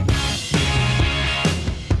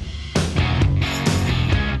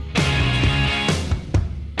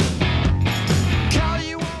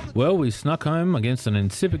Well, we snuck home against an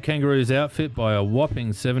insipid Kangaroos outfit by a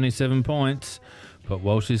whopping 77 points, but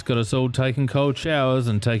Walshy's got us all taking cold showers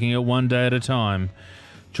and taking it one day at a time.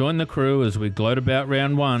 Join the crew as we gloat about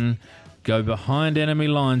round one, go behind enemy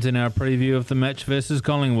lines in our preview of the match versus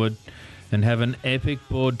Collingwood, and have an epic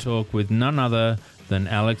board talk with none other than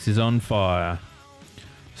Alex is on fire.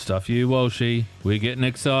 Stuff you, Walshy. We're getting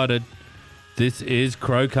excited. This is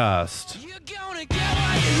Crowcast. You're gonna get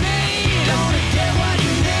what you need. Gonna get what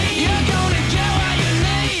you need. You're gonna get what you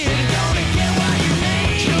need. You're gonna get what you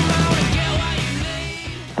need. You're gonna get what you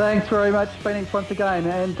need. Thanks very much, Phoenix, once again,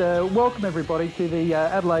 and welcome everybody to the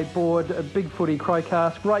Adelaide Board Big Footy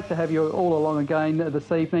Crowcast. Great to have you all along again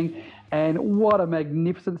this evening. And what a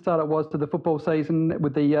magnificent start it was to the football season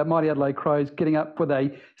with the mighty Adelaide Crows getting up with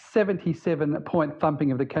a 77-point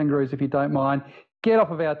thumping of the Kangaroos, if you don't mind. Get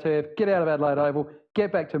off of our turf, get out of Adelaide Oval,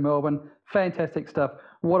 get back to Melbourne. Fantastic stuff.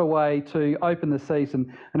 What a way to open the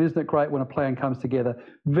season. And isn't it great when a plan comes together?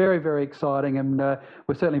 Very, very exciting. And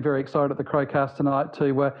we're certainly very excited at the Crowcast tonight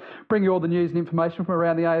to bring you all the news and information from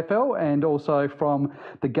around the AFL and also from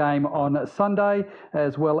the game on Sunday,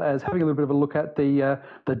 as well as having a little bit of a look at the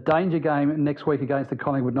danger game next week against the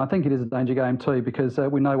Collingwood. And I think it is a danger game too, because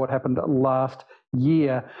we know what happened last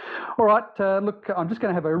year. All right, look, I'm just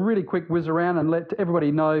going to have a really quick whiz around and let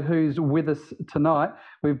everybody know who's with us tonight.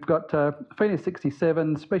 We've got Phoenix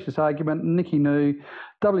 67, Specious Argument, Nicky New,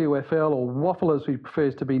 WFL or Waffle as he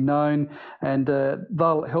prefers to be known, and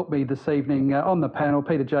they'll help me this evening on the panel.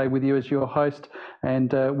 Peter J with you as your host,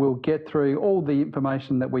 and we'll get through all the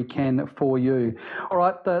information that we can for you. All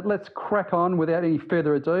right, let's crack on without any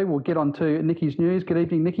further ado. We'll get on to Nicky's news. Good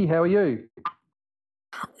evening, Nicky. How are you?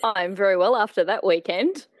 I'm very well after that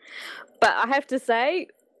weekend. But I have to say,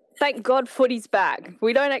 thank God footy's back.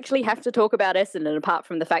 We don't actually have to talk about Essendon apart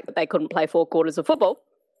from the fact that they couldn't play 4 quarters of football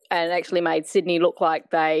and actually made Sydney look like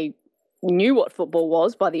they knew what football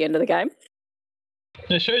was by the end of the game.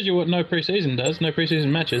 It shows you what no pre-season does, no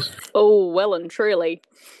pre-season matches. Oh, well and truly.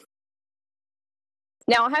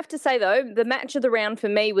 Now, I have to say, though, the match of the round for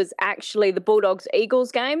me was actually the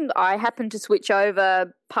Bulldogs-Eagles game. I happened to switch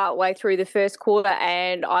over partway through the first quarter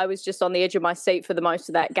and I was just on the edge of my seat for the most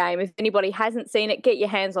of that game. If anybody hasn't seen it, get your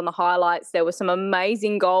hands on the highlights. There were some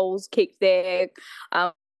amazing goals kicked there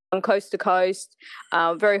on coast to coast.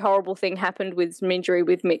 Very horrible thing happened with some injury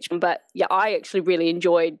with Mitch. But, yeah, I actually really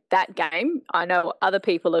enjoyed that game. I know other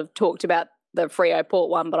people have talked about the Freo Port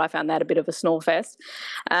one, but I found that a bit of a snore fest.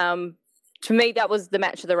 To me, that was the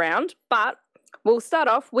match of the round, but we'll start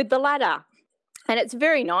off with the ladder. And it's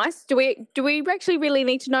very nice. Do we actually really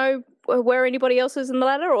need to know where anybody else is in the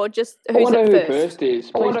ladder or just who's at first? I know who first is.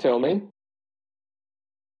 Please tell me.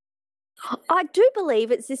 I do believe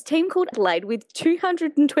it's this team called Adelaide with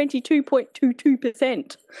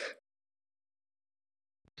 222.22%.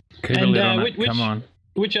 Keep a lid on it. Which, Come on.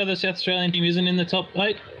 Which other South Australian team isn't in the top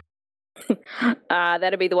 8?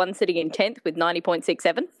 That'll be the one sitting in 10th with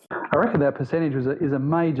 90.67. I reckon that percentage is a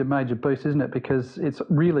major, major boost, isn't it? Because it's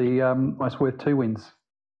really almost worth 2 wins.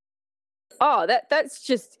 Oh, that's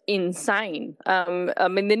just insane. I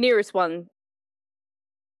mean, the nearest one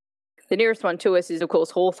to us is, of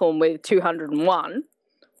course, Hawthorn with 201.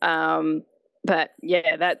 But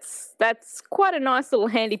yeah, that's quite a nice little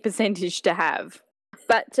handy percentage to have.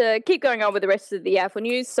 But keep going on with the rest of the AFL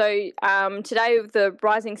news. So today the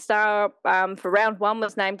rising star for round 1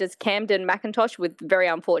 was named as Camden McIntosh with very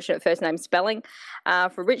unfortunate first name spelling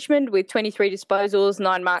for Richmond with 23 disposals,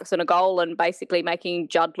 9 marks and a goal and basically making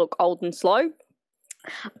Judd look old and slow.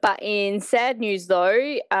 But in sad news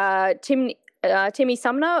though, Timmy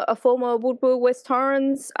Sumner, a former Woodville West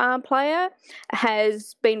Torrens player,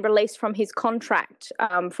 has been released from his contract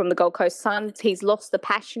from the Gold Coast Suns. He's lost the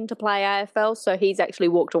passion to play AFL, so he's actually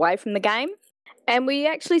walked away from the game. And we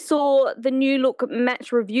actually saw the new look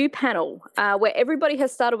match review panel where everybody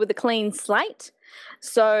has started with a clean slate.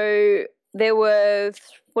 So there were,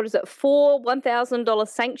 4 $1,000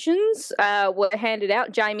 sanctions were handed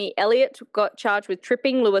out. Jamie Elliott got charged with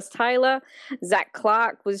tripping Lewis Taylor. Zach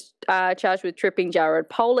Clark was charged with tripping Jared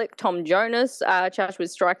Pollock. Tom Jonas charged with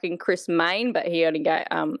striking Chris Main, but he only got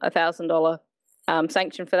 $1,000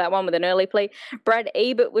 sanction for that one with an early plea. Brad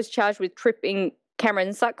Ebert was charged with tripping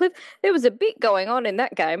Cameron Sutcliffe. There was a bit going on in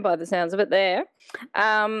that game by the sounds of it there.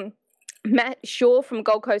 Matt Shaw from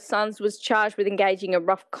Gold Coast Suns was charged with engaging in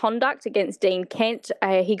rough conduct against Dean Kent.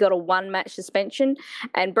 He got a 1-match suspension.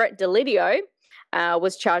 And Brett Delidio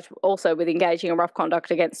was charged also with engaging in rough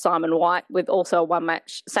conduct against Simon White with also a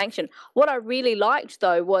 1-match sanction. What I really liked,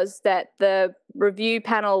 though, was that the review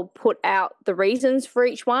panel put out the reasons for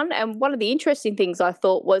each one. And one of the interesting things I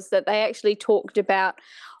thought was that they actually talked about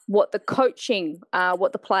what the coaching,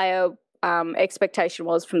 what the player expectation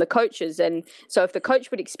was from the coaches. And so if the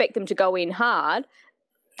coach would expect them to go in hard,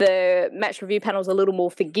 the match review panel's a little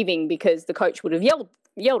more forgiving because the coach would have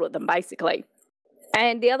yelled at them, basically.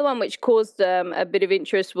 And the other one which caused a bit of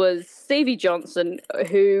interest was Stevie Johnson,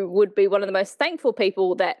 who would be one of the most thankful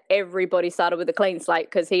people that everybody started with a clean slate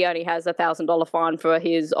because he only has a $1,000 fine for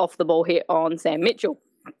his off-the-ball hit on Sam Mitchell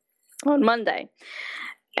on Monday.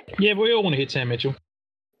 Yeah, but we all want to hit Sam Mitchell.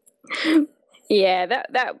 Yeah,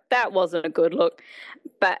 that wasn't a good look.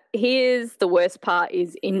 But here's the worst part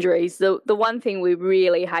is injuries. The one thing we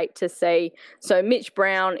really hate to see. So Mitch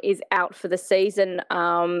Brown is out for the season.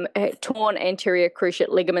 Torn anterior cruciate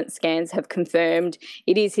ligament scans have confirmed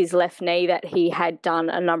it is his left knee that he had done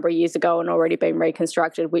a number of years ago and already been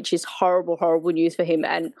reconstructed, which is horrible, horrible news for him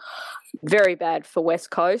and very bad for West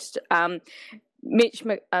Coast.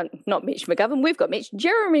 Not Mitch McGovern. We've got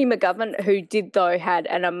Jeremy McGovern, who did though had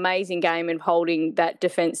an amazing game in holding that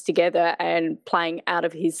defence together and playing out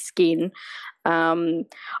of his skin. I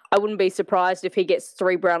wouldn't be surprised if he gets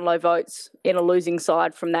 3 Brownlow votes in a losing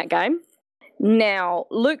side from that game. Now,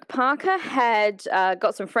 Luke Parker had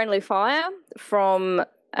got some friendly fire from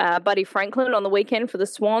Buddy Franklin on the weekend for the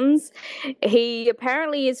Swans. He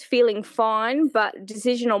apparently is feeling fine, but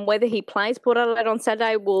decision on whether he plays Port Adelaide on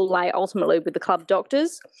Saturday will lay ultimately with the club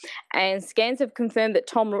doctors. And scans have confirmed that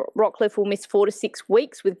Tom Rockcliffe will miss 4 to 6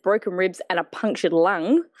 weeks with broken ribs and a punctured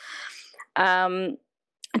lung.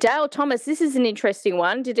 Dale Thomas, this is an interesting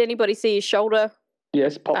one. Did anybody see his shoulder?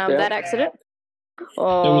 Yes, popped out. That accident?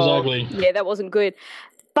 Oh, It was ugly. Yeah, that wasn't good.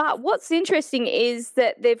 But what's interesting is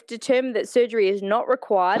that they've determined that surgery is not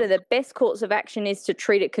required and the best course of action is to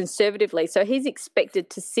treat it conservatively. So he's expected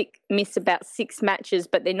to miss about 6 matches,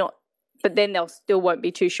 but they're not. But then they'll still won't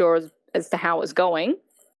be too sure as to how it's going.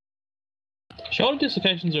 Shoulder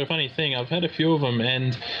dislocations are a funny thing. I've had a few of them,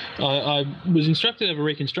 and I was instructed to have a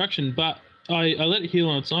reconstruction, but I let it heal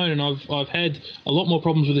on its own, and I've had a lot more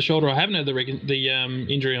problems with the shoulder I haven't had the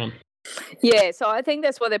injury on. Yeah, so I think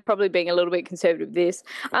that's why they're probably being a little bit conservative with this.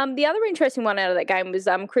 The other interesting one out of that game was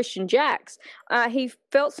Christian Jacks. He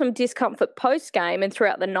felt some discomfort post-game and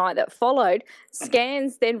throughout the night that followed.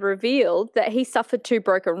 Scans then revealed that he suffered 2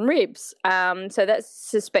 broken ribs. So that's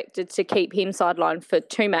suspected to keep him sidelined for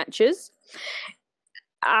 2 matches.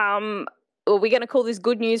 Well, we're going to call this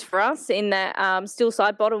good news for us in that Still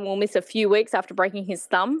Sidebottom will miss a few weeks after breaking his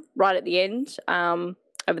thumb right at the end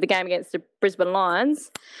of the game against the Brisbane Lions.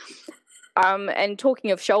 And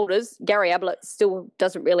talking of shoulders, Gary Ablett still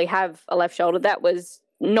doesn't really have a left shoulder. That was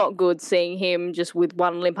not good seeing him just with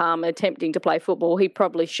one limp arm attempting to play football. He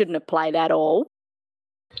probably shouldn't have played at all.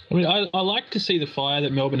 I mean, I like to see the fire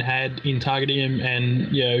that Melbourne had in targeting him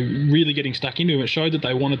and, really getting stuck into him. It showed that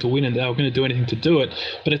they wanted to win and they were going to do anything to do it.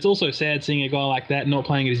 But it's also sad seeing a guy like that not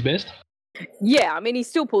playing at his best. Yeah, I mean, he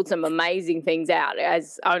still pulled some amazing things out,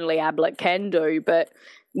 as only Ablett can do. But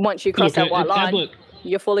once you cross that white line,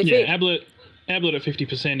 you're fully fit. Ablett at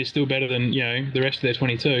 50% is still better than, the rest of their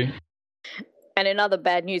 22. And another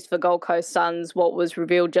bad news for Gold Coast Suns, what was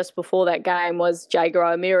revealed just before that game was Jager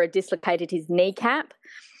O'Meara dislocated his kneecap.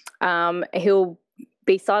 He'll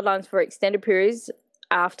be sidelined for extended periods.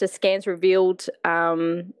 After scans revealed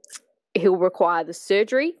he'll require the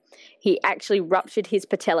surgery. He actually ruptured his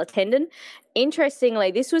patella tendon.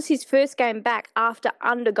 Interestingly, this was his first game back after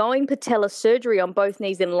undergoing patella surgery on both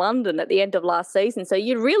knees in London at the end of last season. So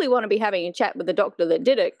you really want to be having a chat with the doctor that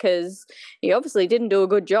did it because he obviously didn't do a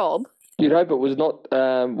good job. You'd hope it was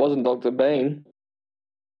wasn't Dr. Bean.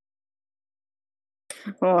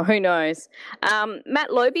 Oh, who knows? Matt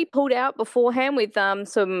Lobie pulled out beforehand with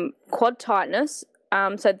some quad tightness.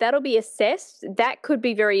 So that'll be assessed. That could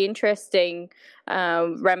be very interesting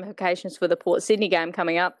ramifications for the Port Sydney game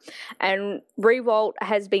coming up. And Riewoldt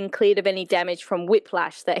has been cleared of any damage from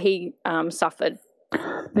whiplash that he suffered.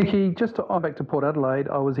 Nikki, just on back to Port Adelaide,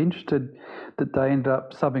 I was interested that they ended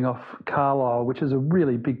up subbing off Carlisle, which is a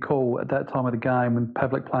really big call at that time of the game when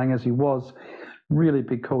Pavlik playing as he was. Really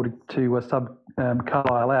big call to sub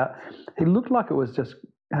Carlisle out. He looked like it was just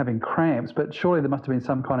having cramps, but surely there must have been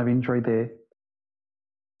some kind of injury there.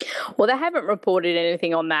 Well, they haven't reported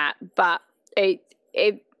anything on that, but it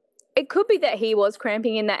could be that he was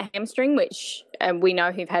cramping in that hamstring, which we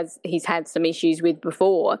know he's had some issues with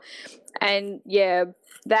before. And yeah,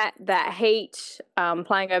 that heat,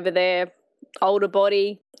 playing over there, older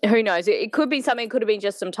body, who knows? It could be something. It could have been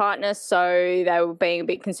just some tightness, so they were being a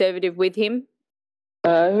bit conservative with him.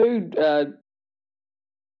 Who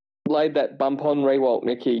laid that bump on Riewoldt,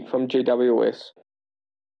 Nikki, from GWS?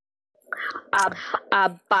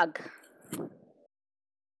 Bug.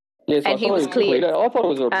 Yes, And I he thought was it was cleared. cleared. I thought it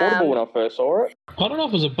was a reportable when I first saw it. I don't know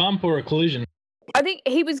if it was a bump or a collision. I think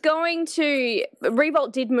he was going to.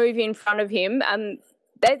 Revolt did move in front of him.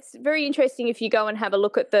 That's very interesting if you go and have a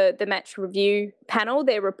look at the match review panel,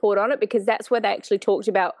 their report on it, because that's where they actually talked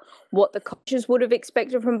about what the coaches would have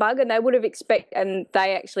expected from Bug, and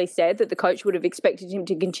they actually said that the coach would have expected him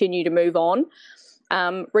to continue to move on.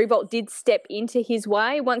 Revolt did step into his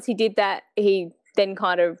way. Once he did that, he then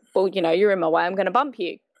kind of, well, you're in my way, I'm going to bump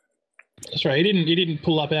you. That's right. He didn't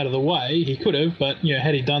pull up out of the way. He could have, but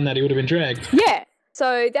had he done that, he would have been dragged. Yeah.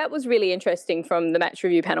 So that was really interesting from the match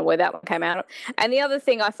review panel where that one came out. And the other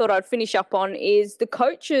thing I thought I'd finish up on is the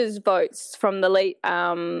coaches' votes from the lead,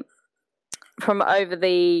 from over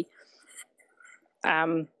the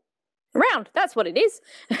round. That's what it is.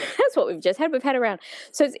 That's what we've just had. We've had a round.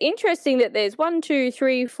 So it's interesting that there's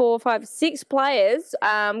 6 players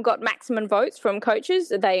got maximum votes from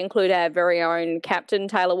coaches. They include our very own captain,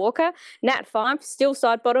 Taylor Walker, Nat Fife, still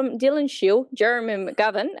side bottom, Dylan Shield, Jeremy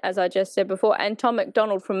McGovern, as I just said before, and Tom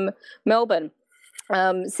McDonald from Melbourne.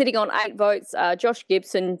 Sitting on 8 votes, Josh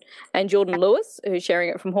Gibson and Jordan Lewis, who's sharing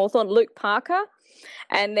it from Hawthorn, Luke Parker,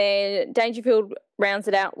 and then Dangerfield rounds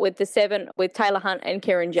it out with the 7 with Taylor Hunt and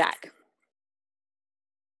Kieran Jack.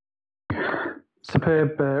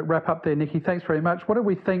 Superb wrap up there, Nikki. Thanks very much. What do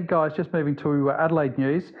we think, guys, just moving to Adelaide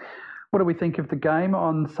news, what do we think of the game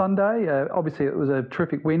on Sunday? Obviously, it was a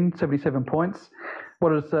terrific win, 77 points.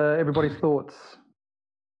 What is everybody's thoughts?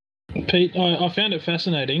 Pete, I found it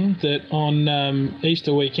fascinating that on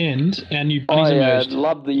Easter weekend, our new bunnies I emerged.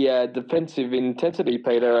 love the defensive intensity,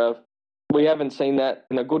 Peter. We haven't seen that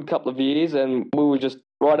in a good couple of years, and we were just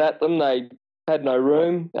right at them. They had no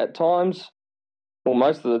room at times, or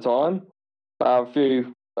most of the time. A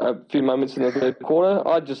few moments in the third quarter.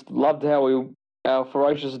 I just loved how our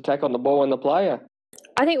ferocious attack on the ball and the player.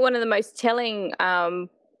 I think one of the most telling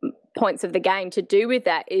points of the game to do with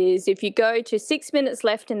that is if you go to 6 minutes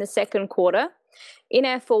left in the second quarter, in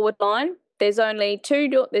our forward line, there's two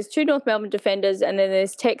North Melbourne defenders, and then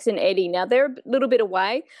there's Tex and Eddie. Now, they're a little bit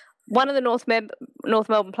away. One of the North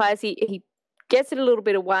Melbourne players, he gets it a little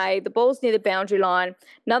bit away. The ball's near the boundary line.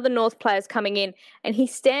 Another North player's coming in, and he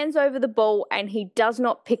stands over the ball and he does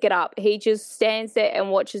not pick it up. He just stands there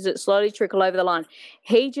and watches it slowly trickle over the line.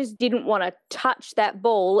 He just didn't want to touch that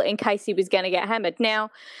ball in case he was going to get hammered. Now,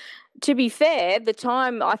 to be fair, the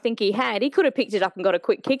time I think he could have picked it up and got a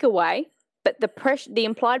quick kick away, but the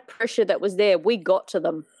implied pressure that was there, we got to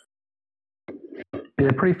them.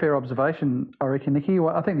 Yeah, pretty fair observation, I reckon, Nikki.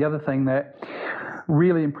 Well, I think the other thing that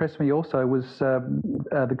really impressed me also was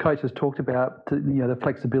the coaches talked about the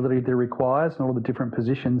flexibility that it requires and all the different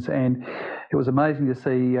positions, and it was amazing to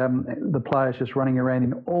see the players just running around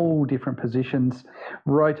in all different positions,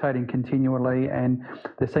 rotating continually, and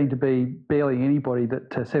there seemed to be barely anybody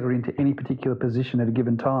that settled into any particular position at a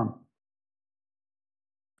given time.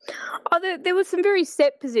 Oh, there were some very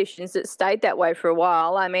set positions that stayed that way for a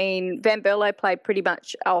while. I mean, Van Berlo played pretty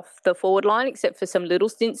much off the forward line except for some little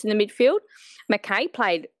stints in the midfield. McKay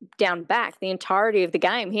played down back the entirety of the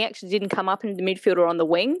game. He actually didn't come up into the midfield or on the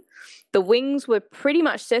wing. The wings were pretty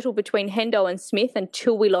much settled between Hendo and Smith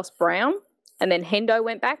until we lost Brown. And then Hendo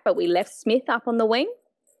went back, but we left Smith up on the wing.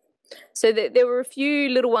 So there were a few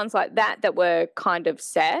little ones like that were kind of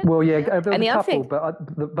sad. Well, yeah, there was And a the other couple,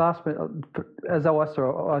 thing- but as I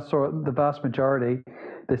saw the vast majority,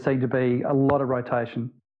 there seemed to be a lot of rotation.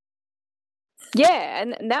 Yeah,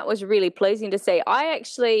 and that was really pleasing to see. I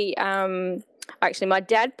actually, my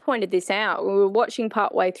dad pointed this out. We were watching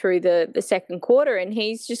partway through the second quarter, and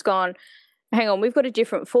he's just gone, hang on, we've got a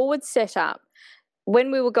different forward setup.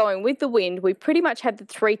 When we were going with the wind, we pretty much had the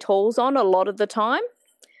 3 talls on a lot of the time.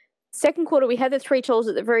 Second quarter, we had the 3 talls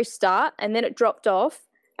at the very start, and then it dropped off,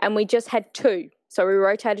 and we just had 2. So we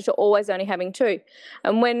rotated to always only having 2.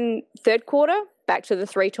 And when third quarter, back to the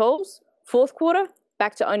 3 talls. Fourth quarter,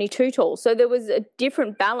 back to only 2 talls. So there was a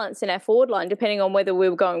different balance in our forward line depending on whether we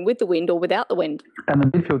were going with the wind or without the wind. And the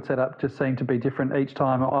midfield setup just seemed to be different each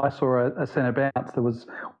time I saw a centre bounce. There was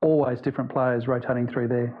always different players rotating through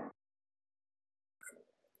there.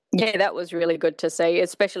 Yeah, that was really good to see,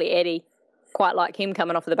 especially Eddie. Quite like him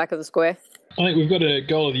coming off the back of the square. I think we've got a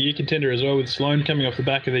goal of the year contender as well with Sloane coming off the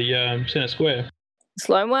back of the centre square.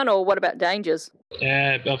 Sloan one, or what about Dangers?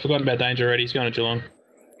 Yeah, I've forgotten about Danger already. He's going to Geelong.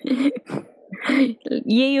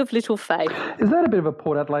 Ye of little faith. Is that a bit of a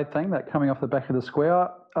Port Adelaide thing, that coming off the back of the square?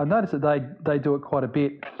 I noticed that they do it quite a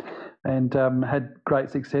bit and had great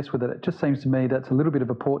success with it. It just seems to me that's a little bit of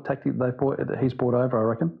a Port tactic that he's brought over, I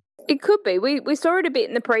reckon. It could be. We saw it a bit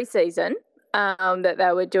in the pre-season that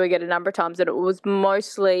they were doing it a number of times, and it was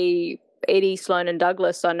mostly Eddie, Sloan and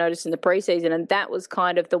Douglas I noticed in the preseason, and that was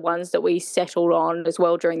kind of the ones that we settled on as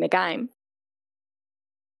well during the game.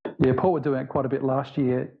 Yeah, Port were doing it quite a bit last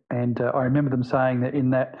year, and I remember them saying that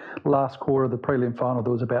in that last quarter of the prelim final,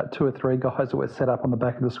 there was about 2 or 3 guys that were set up on the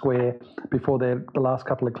back of the square before the last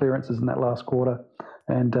couple of clearances in that last quarter,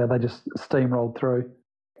 and they just steamrolled through.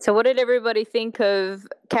 So what did everybody think of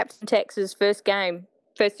Captain Tex's first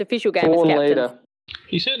official game Born as captain? leader.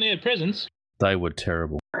 He certainly had presence. They were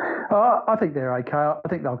terrible. I think they're okay. I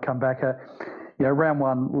think they'll come back. Round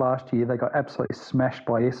 1 last year, they got absolutely smashed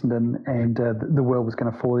by Essendon, and the world was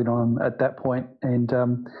going to fall in on them at that point, and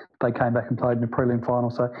they came back and played in the prelim final.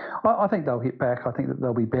 So I think they'll hit back. I think that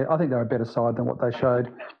they'll be better. I think they're a better side than what they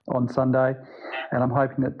showed on Sunday, and I'm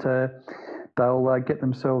hoping that they'll get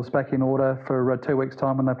themselves back in order for 2 weeks'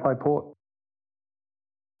 time when they play Port.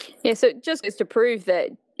 Yeah, so it just goes to prove that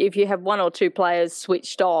if you have 1 or 2 players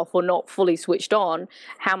switched off or not fully switched on,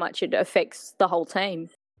 how much it affects the whole team.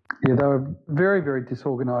 Yeah, they were a very, very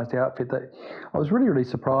disorganised outfit. I was really, really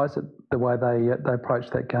surprised at the way they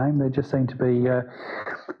approached that game. There just seemed to be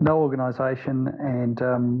no organisation, and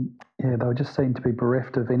they just seemed to be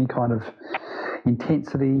bereft of any kind of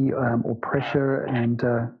intensity or pressure. And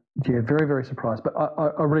very, very surprised. But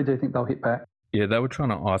I really do think they'll hit back. Yeah, they were trying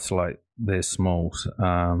to isolate their smalls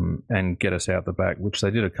and get us out the back, which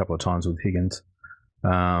they did a couple of times with Higgins.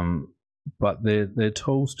 But their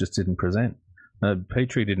tools just didn't present.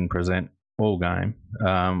 Petrie didn't present all game.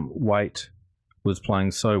 Waite was playing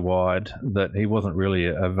so wide that he wasn't really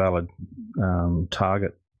a valid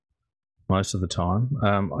target most of the time.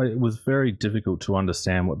 It was very difficult to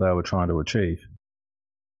understand what they were trying to achieve.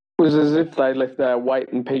 It was as if they left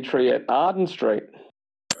Waite and Petrie at Arden Street.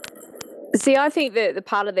 See, I think that the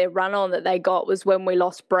part of their run-on that they got was when we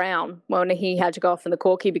lost Brown, when he had to go off in the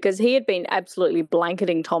corky, because he had been absolutely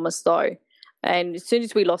blanketing Thomas, though. And as soon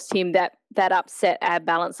as we lost him, that upset our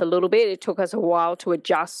balance a little bit. It took us a while to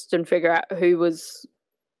adjust and figure out who was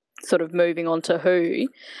sort of moving on to who.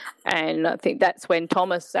 And I think that's when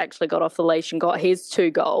Thomas actually got off the leash and got his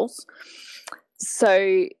 2 goals.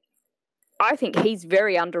 So I think he's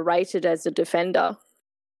very underrated as a defender.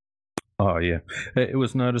 Oh, yeah. It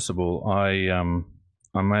was noticeable.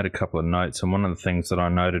 I made a couple of notes, and one of the things that I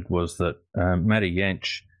noted was that Matty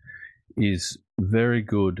Yench is very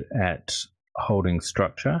good at holding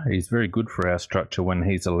structure. He's very good for our structure when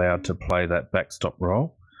he's allowed to play that backstop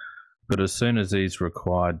role. But as soon as he's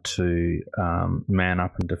required to man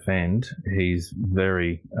up and defend, he's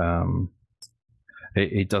very...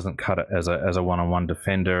 he doesn't cut it as a one-on-one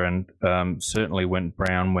defender, and certainly when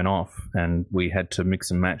Brown went off and we had to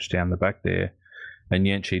mix and match down the back there, and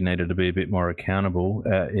Yenchi needed to be a bit more accountable,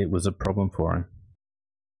 it was a problem for him.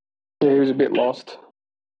 Yeah, he was a bit lost.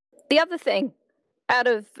 The other thing,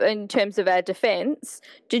 in terms of our defence,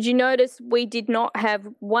 did you notice we did not have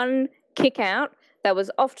one kick out that was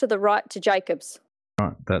off to the right to Jacobs?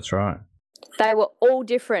 Right, that's right. They were all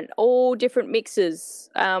different mixes,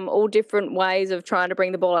 all different ways of trying to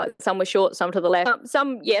bring the ball out. Some were short, some to the left.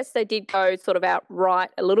 Some, yes, they did go sort of out right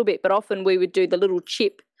a little bit, but often we would do the little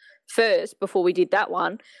chip first before we did that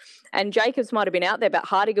one. And Jacobs might have been out there, but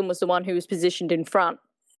Hartigan was the one who was positioned in front.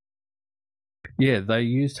 Yeah, they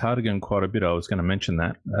used Hartigan quite a bit. I was going to mention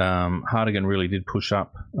that. Hartigan really did push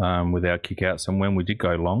up with our kickouts, and when we did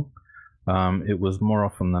go long, it was more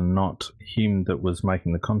often than not him that was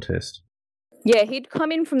making the contest. Yeah, he'd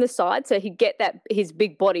come in from the side, so he'd get his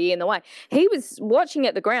big body in the way. He was watching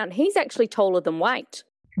at the ground. He's actually taller than Waite.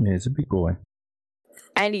 Yeah, he's a big boy.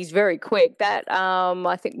 And he's very quick. That,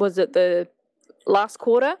 I think, was at the last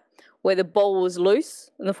quarter where the ball was loose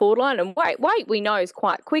in the forward line. And Waite, we know, is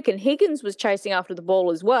quite quick. And Higgins was chasing after the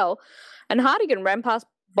ball as well. And Hartigan ran past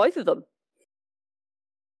both of them.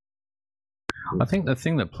 I think the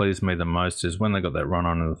thing that pleased me the most is when they got that run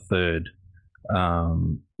on in the third,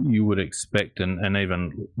 you would expect, and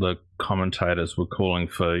even the commentators were calling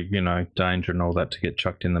for, danger and all that to get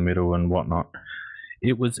chucked in the middle and whatnot.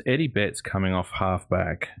 It was Eddie Betts coming off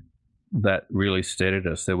half-back that really steadied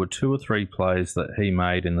us. There were 2 or 3 plays that he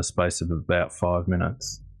made in the space of about 5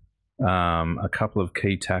 minutes. A couple of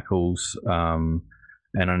key tackles and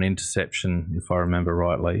an interception, if I remember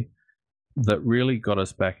rightly, that really got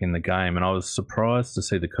us back in the game. And I was surprised to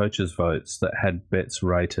see the coaches' votes that had Betts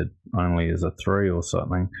rated only as a 3 or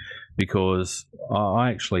something, because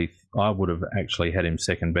I would have actually had him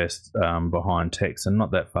second best behind Tex, and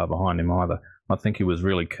not that far behind him either. I think he was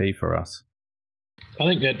really key for us. I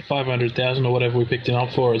think that 500,000 or whatever we picked him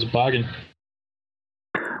up for is a bargain.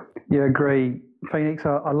 Yeah, agree. Phoenix,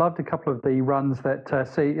 I loved a couple of the runs that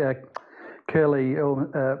Curly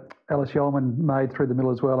Alice Yeoman made through the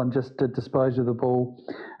middle as well and just disposed of the ball.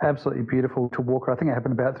 Absolutely beautiful to Walker. I think it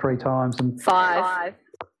happened about 3 times. And Five.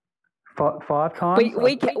 Five times? We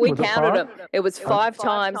Was it counted five? them. It was 5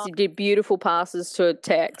 times. He did beautiful passes to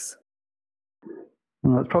Tex.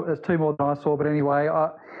 Well, that's 2 more than I saw, but anyway,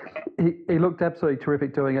 he looked absolutely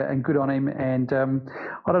terrific doing it, and good on him. And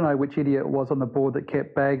I don't know which idiot it was on the board that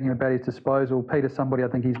kept bagging him about his disposal. Peter somebody, I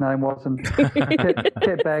think his name was, and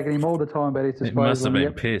kept bagging him all the time about his He disposal. must have been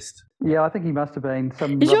Yep. pissed. Yeah, I think he must have been.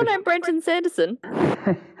 Some Is your rubbish- name Brenton Sanderson?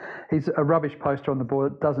 He's a rubbish poster on the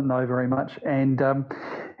board that doesn't know very much, and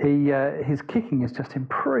his kicking is just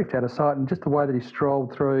improved out of sight, and just the way that he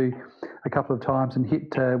strolled through a couple of times and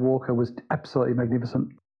hit Walker was absolutely magnificent.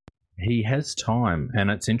 He has time, and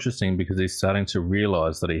it's interesting because he's starting to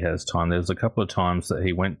realise that he has time. There was a couple of times that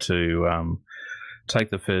he went to take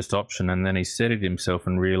the first option, and then he steadied himself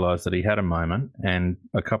and realised that he had a moment, and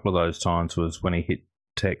a couple of those times was when he hit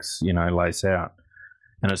Tex, lace out.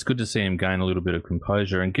 And it's good to see him gain a little bit of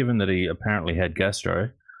composure, and given that he apparently had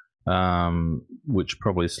gastro, which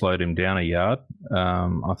probably slowed him down a yard,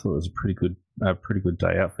 I thought it was a pretty good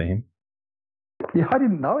day out for him. Yeah, I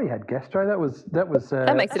didn't know he had gastro. That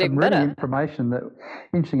makes it some even really better.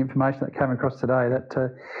 interesting information that came across today.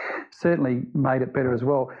 That certainly made it better as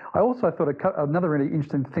well. I also thought another really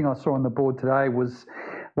interesting thing I saw on the board today was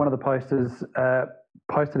one of the posters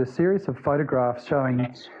posted a series of photographs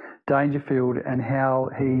showing Dangerfield and how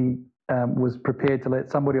he was prepared to let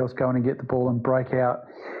somebody else go in and get the ball and break out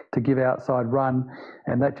to give outside run,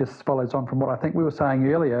 and that just follows on from what I think we were saying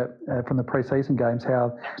earlier from the pre-season games,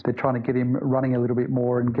 how they're trying to get him running a little bit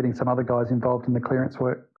more and getting some other guys involved in the clearance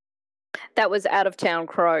work. That was Out of Town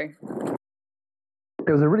Crow.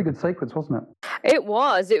 It was a really good sequence, wasn't it? It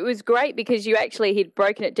was. It was great because he'd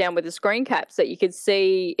broken it down with the screen caps that you could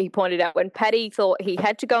see. He pointed out when Paddy thought he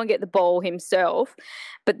had to go and get the ball himself,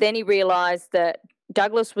 but then he realised that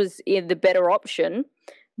Douglas was in the better option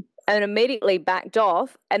and immediately backed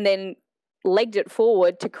off and then legged it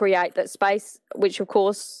forward to create that space, which of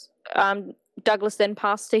course Douglas then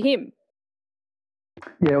passed to him.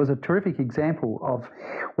 Yeah, it was a terrific example of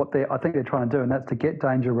what I think they're trying to do, and that's to get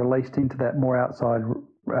Danger released into that more outside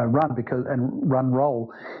run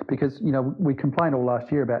role, because we complained all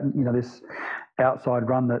last year about this outside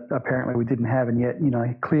run that apparently we didn't have, and yet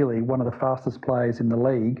clearly one of the fastest players in the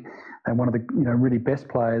league and one of the really best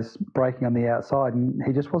players breaking on the outside, and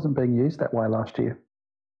he just wasn't being used that way last year.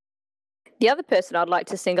 The other person I'd like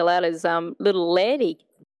to single out is little Lairdy.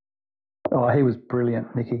 Oh, he was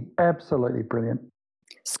brilliant, Nikki. Absolutely brilliant.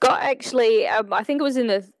 Scott actually, I think it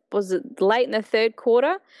was late in the third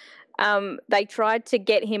quarter, they tried to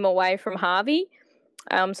get him away from Harvey.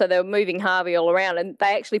 So they were moving Harvey all around, and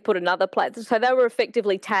they actually put another player. So they were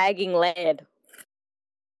effectively tagging Laird.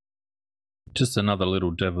 Just another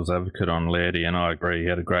little devil's advocate on Lairdy, and I agree, he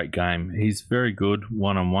had a great game. He's very good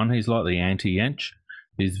one-on-one. He's like the anti-Yench.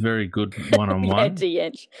 He's very good one-on-one.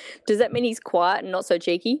 Anti-Yench. Does that mean he's quiet and not so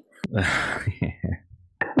cheeky? Yeah.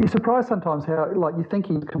 You're surprised sometimes how, you think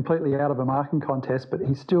he's completely out of a marking contest, but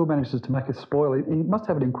he still manages to make a spoil. He must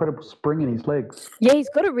have an incredible spring in his legs. Yeah, he's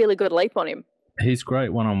got a really good leap on him. He's great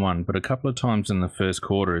one-on-one, but a couple of times in the first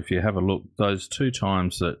quarter, if you have a look, those 2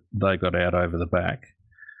 times that they got out over the back,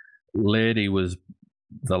 Lairdy was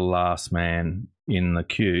the last man in the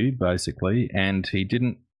queue, basically, and he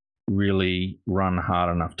didn't really run hard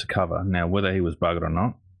enough to cover. Now, whether he was buggered or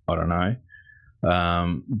not, I don't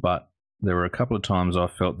know. But there were a couple of times I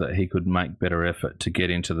felt that he could make better effort to get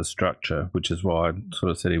into the structure, which is why I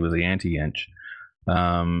sort of said he was the anti-Yench.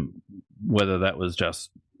 Whether that was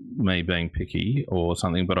just me being picky or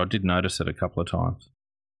something, but I did notice it a couple of times.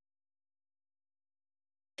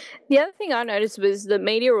 The other thing I noticed was the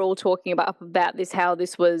media were all talking about this, how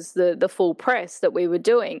this was the full press that we were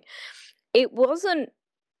doing. It wasn't,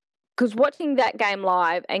 because watching that game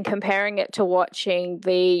live and comparing it to watching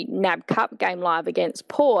the NAB Cup game live against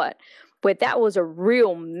Port, where that was a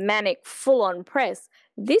real manic, full-on press,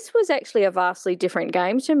 this was actually a vastly different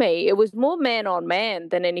game to me. It was more man-on-man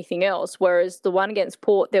than anything else, whereas the one against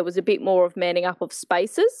Port, there was a bit more of manning up of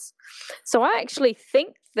spaces. So I actually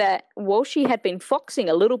think that Walshy had been foxing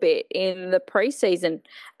a little bit in the preseason,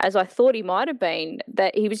 as I thought he might have been,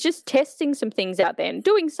 that he was just testing some things out there and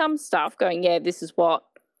doing some stuff, going, yeah, this is what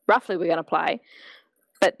roughly we're going to play.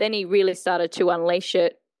 But then he really started to unleash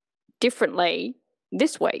it differently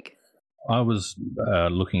this week. I was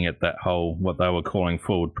looking at that whole, what they were calling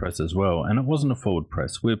forward press as well, and it wasn't a forward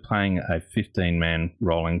press. We're playing a 15-man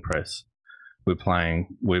rolling press. We're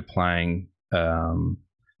playing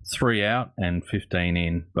 3 out and 15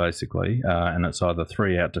 in, basically, and it's either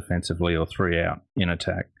 3 out defensively or 3 out in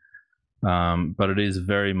attack. but it is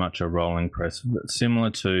very much a rolling press, similar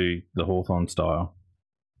to the Hawthorn style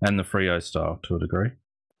and the Freo style to a degree.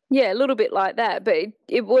 Yeah, a little bit like that, but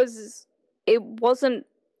it wasn't.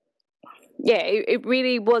 Yeah, it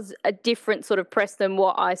really was a different sort of press than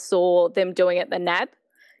what I saw them doing at the NAB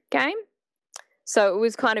game. So it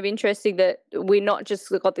was kind of interesting that we not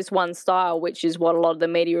just got this one style, which is what a lot of the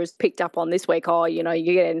media has picked up on this week. Oh, you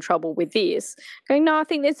get in trouble with this. Going, no, I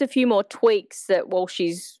think there's a few more tweaks that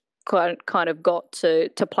Walshy's kind of got to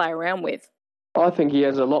play around with. I think he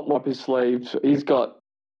has a lot more up his sleeves. I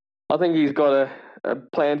think he's got a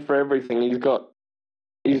plan for everything.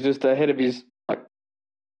 He's just ahead of his.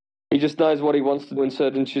 He just knows what he wants to do in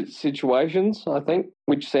certain situations, I think,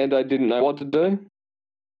 which Sando didn't know what to do.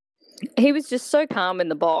 He was just so calm in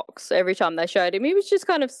the box every time they showed him. He was just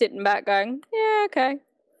kind of sitting back going, yeah, okay.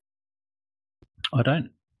 I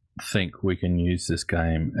don't think we can use this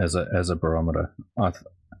game as a barometer.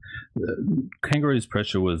 Kangaroos'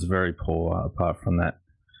 pressure was very poor apart from that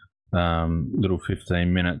little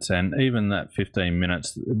 15 minutes. And even that 15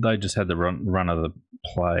 minutes, they just had the run of the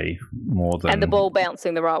play more than... And the ball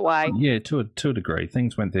bouncing the right way. Yeah, to a degree.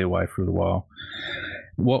 Things went their way for a while.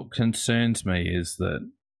 What concerns me is that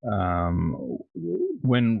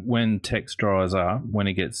when Tex dries up, when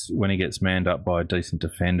he gets manned up by a decent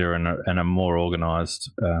defender and a more organised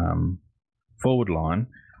forward line,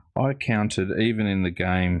 I counted, even in the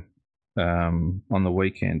game on the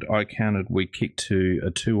weekend, we kicked to a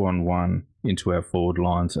 2-on-1 into our forward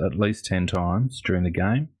lines at least 10 times during the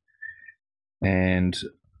game, and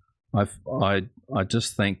I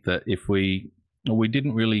just think that if we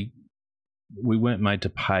weren't made to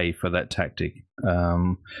pay for that tactic.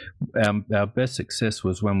 Our best success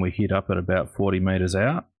was when we hit up at about 40 metres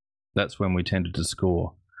out. That's when we tended to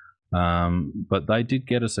score. But they did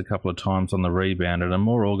get us a couple of times on the rebound, and a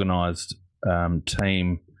more organised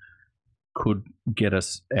team could get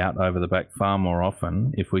us out over the back far more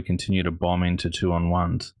often if we continue to bomb into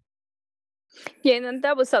 2-on-1s. Yeah, and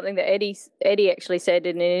that was something that Eddie actually said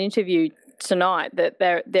in an interview tonight, that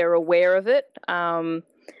they're aware of it.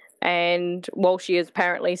 And Walshy has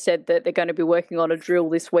apparently said that they're going to be working on a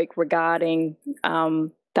drill this week regarding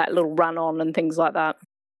that little run-on and things like that.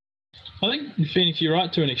 I think, Phoenix, you're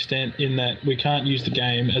right to an extent in that we can't use the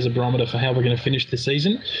game as a barometer for how we're going to finish the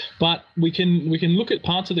season, but we can look at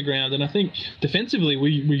parts of the ground, and I think defensively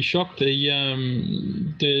we shocked the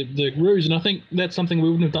Roos, and I think that's something we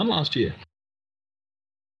wouldn't have done last year.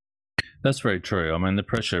 That's very true. I mean, the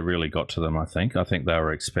pressure really got to them, I think. I think they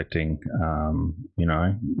were expecting,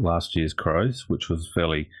 last year's Crows, which was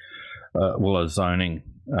fairly, a zoning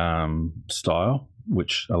style,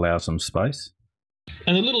 which allows them space.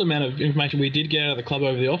 And the little amount of information we did get out of the club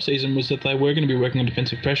over the off-season was that they were going to be working on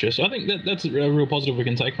defensive pressure. So I think that's a real positive we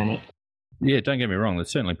can take from it. Yeah, don't get me wrong.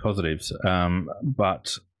 There's certainly positives.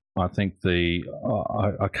 But I think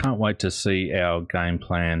I can't wait to see our game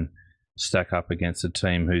plan stack up against a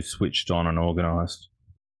team who's switched on and organised.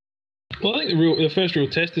 Well, I think the first real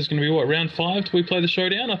test is going to be round 5 till we play the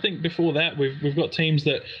showdown. I think before that we've got teams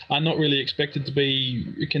that are not really expected to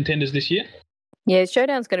be contenders this year. Yeah,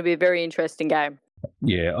 showdown's going to be a very interesting game.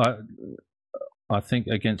 Yeah, I think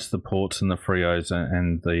against the Ports and the Freos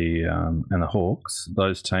and the Hawks,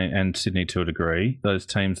 those teams, and Sydney to a degree, those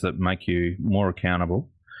teams that make you more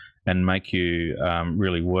accountable and make you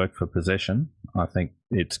really work for possession, I think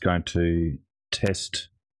it's going to test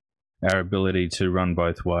our ability to run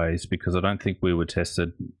both ways, because I don't think we were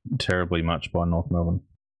tested terribly much by North Melbourne.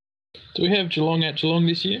 Do we have Geelong at Geelong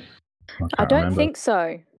this year? I don't think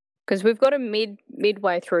so, because we've got a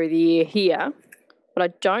midway through the year here,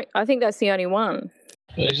 but I think that's the only one.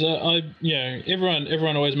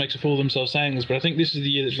 Everyone always makes a fool of themselves saying this, but I think this is the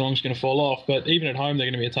year that Geelong's going to fall off. But even at home, they're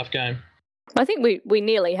going to be a tough game. I think we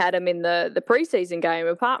nearly had them in the pre-season game,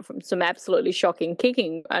 apart from some absolutely shocking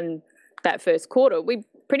kicking and that first quarter. We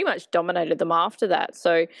pretty much dominated them after that.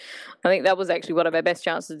 So I think that was actually one of our best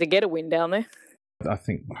chances to get a win down there. I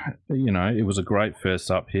think, it was a great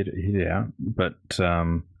first up hit out, but,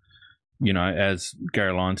 as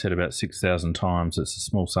Gary Lyon said about 6,000 times, it's a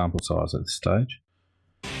small sample size at this stage.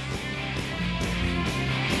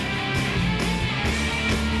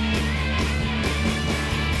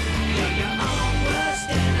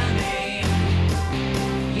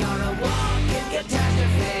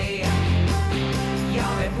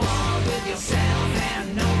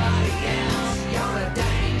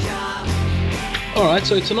 All right,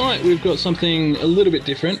 so tonight we've got something a little bit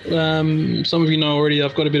different. Some of you know already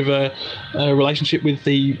I've got a bit of a relationship with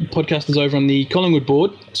the podcasters over on the Collingwood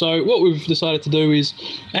board. So what we've decided to do is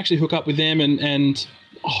actually hook up with them and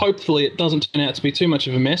hopefully it doesn't turn out to be too much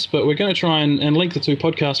of a mess, but we're going to try and link the two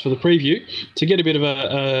podcasts for the preview to get a bit of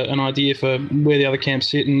an idea for where the other camps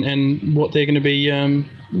sit and what they're going to be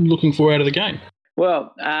looking for out of the game.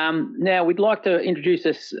 Well, now we'd like to introduce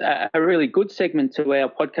a really good segment to our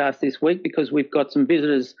podcast this week because we've got some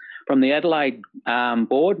visitors from the Adelaide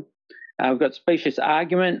board. We've got Specious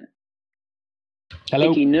Argument,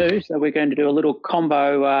 Hello. Icky News, so we're going to do a little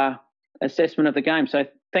combo assessment of the game. So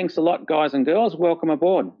thanks a lot, guys and girls. Welcome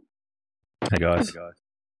aboard. Hey guys.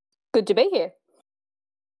 Good to be here.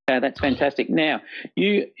 That's fantastic. Now,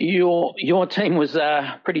 your team was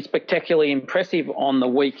pretty spectacularly impressive on the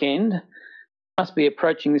weekend. Must be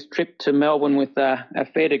approaching this trip to Melbourne with a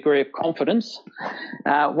fair degree of confidence.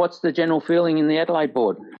 What's the general feeling in the Adelaide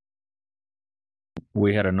board?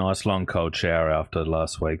 We had a nice long cold shower after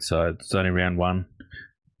last week, so it's only round one.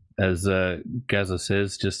 As Gazza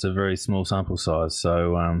says, just a very small sample size.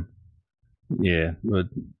 So, yeah, we're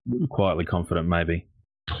quietly confident maybe.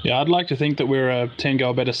 Yeah, I'd like to think that we're a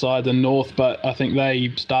 10-goal better side than North, but I think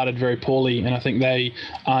they started very poorly, and I think they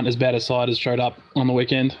aren't as bad a side as showed up on the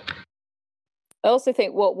weekend. I also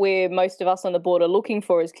think what most of us on the board are looking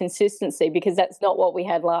for is consistency, because that's not what we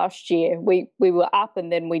had last year. We were up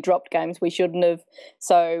and then we dropped games we shouldn't have.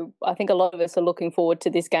 So I think a lot of us are looking forward to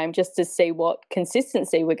this game just to see what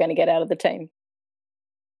consistency we're going to get out of the team.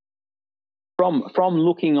 From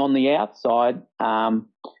looking on the outside,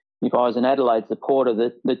 if I was an Adelaide supporter,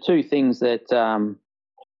 the two things that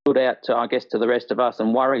stood out to the rest of us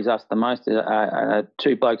and worries us the most are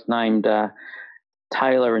two blokes named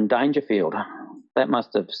Taylor and Dangerfield. That must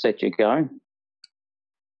have set you going.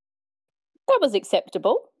 That was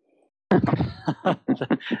acceptable.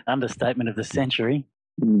 Understatement of the century.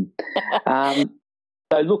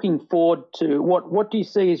 So looking forward to what do you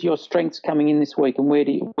see as your strengths coming in this week, and where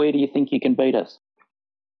do you think you can beat us?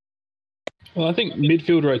 Well, I think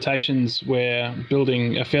midfield rotations, we're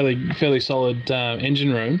building a fairly solid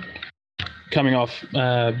engine room. Coming off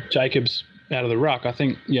Jacobs out of the ruck, I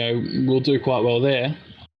think we'll do quite well there.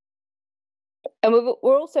 And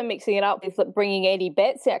we're also mixing it up with bringing Eddie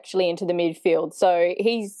Betts actually into the midfield. So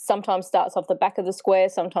he sometimes starts off the back of the square,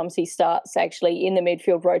 sometimes he starts actually in the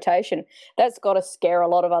midfield rotation. That's got to scare a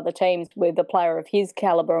lot of other teams with a player of his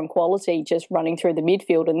calibre and quality just running through the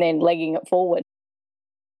midfield and then legging it forward.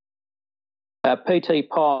 PT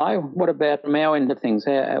Pie, what about from our end of things?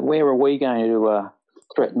 Where are we going to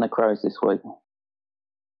threaten the Crows this week?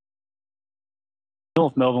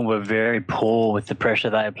 North Melbourne were very poor with the pressure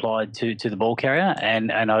they applied to the ball carrier, and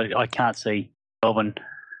I can't see Melbourne.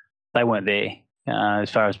 They weren't there as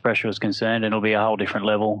far as pressure was concerned, and it'll be a whole different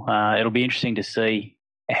level. It'll be interesting to see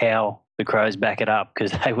how the Crows back it up,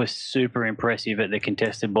 because they were super impressive at the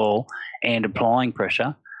contested ball and applying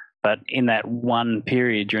pressure. But in that one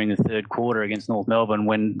period during the third quarter against North Melbourne,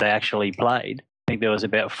 when they actually played, I think there was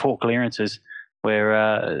about 4 clearances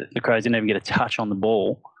where the Crows didn't even get a touch on the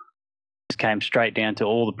ball. Just came straight down to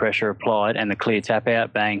all the pressure applied and the clear tap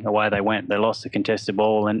out, bang, away they went. They lost the contested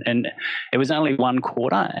ball, and it was only one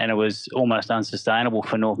quarter, and it was almost unsustainable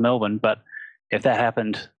for North Melbourne. But if that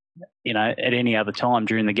happened, at any other time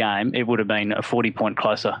during the game, it would have been a 40-point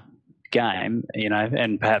closer game,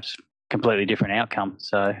 and perhaps completely different outcome.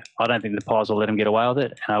 So I don't think the Pies will let them get away with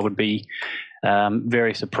it, and I would be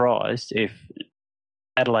very surprised if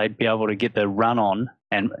Adelaide be able to get the run on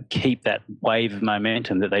and keep that wave of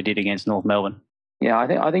momentum that they did against North Melbourne. Yeah,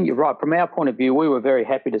 I think you're right. From our point of view, we were very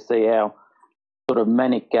happy to see our sort of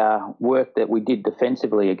manic work that we did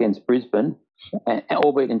defensively against Brisbane,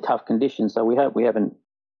 albeit in tough conditions. So we hope we haven't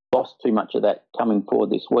lost too much of that coming forward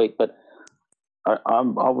this week. But I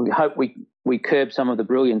hope we curb some of the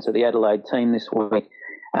brilliance of the Adelaide team this week.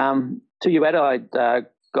 To you Adelaide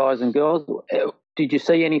guys and girls, did you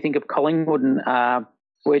see anything of Collingwood, and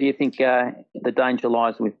where do you think the danger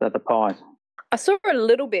lies with the Pies? I saw it a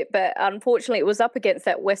little bit, but unfortunately it was up against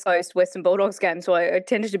that West Coast Western Bulldogs game, so I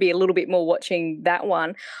tended to be a little bit more watching that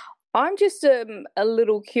one. I'm just a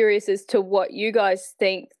little curious as to what you guys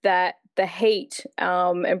think that the heat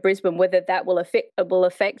in Brisbane, whether that will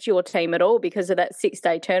affect your team at all because of that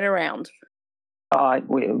 6-day turnaround.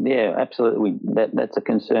 Yeah, absolutely. That's a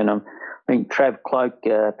concern. I think Trav Cloak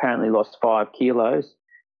apparently lost 5 kilos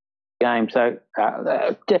game, so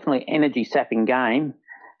definitely energy-sapping game.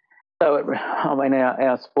 So,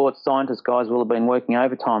 our sports scientist guys will have been working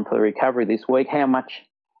overtime for the recovery this week. How much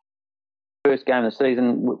first game of the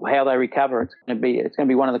season, how they recover, it's going to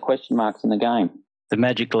be one of the question marks in the game. The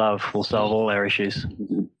magic glove will solve all our issues.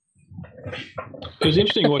 It was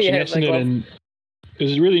interesting watching Essendon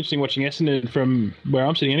because it's really interesting watching Essendon from where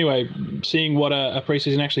I'm sitting anyway, seeing what a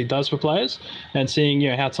preseason actually does for players and seeing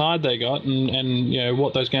how tired they got and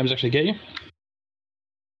what those games actually get you.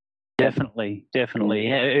 Definitely.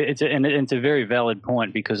 Yeah, it's a very valid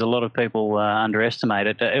point because a lot of people underestimate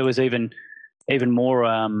it. It was even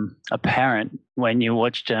more apparent when you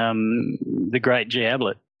watched the great G.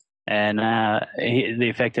 Ablett and the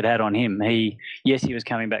effect it had on him. He was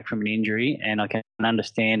coming back from an injury, and I can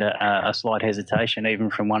understand a slight hesitation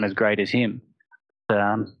even from one as great as him.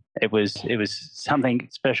 It was something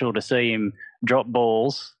special to see him drop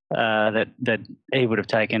balls that he would have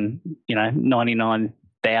taken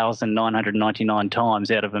 99,999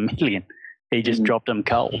 times out of a million. He just dropped them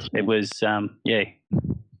cold. It was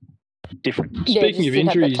different. Speaking of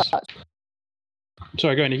injuries,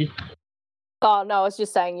 sorry, go, Nikki. Oh no, I was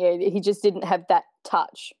just saying, he just didn't have that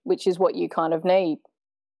touch, which is what you kind of need.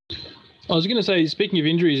 I was going to say, speaking of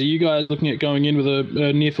injuries, are you guys looking at going in with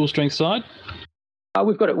a near full strength side?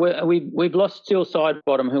 We've lost Steele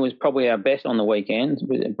Sidebottom, who was probably our best on the weekend,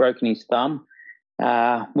 broken his thumb.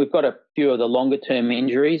 We've got a few of the longer term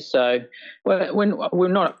injuries, so we're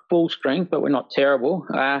not at full strength, but we're not terrible.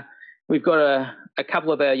 We've got a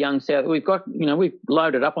couple of our young South. We've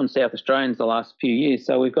loaded up on South Australians the last few years,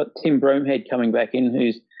 so we've got Tim Broomhead coming back in,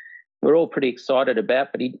 who's we're all pretty excited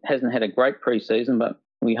about, but he hasn't had a great pre-season, but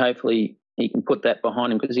hopefully he can put that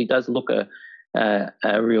behind him because he does look a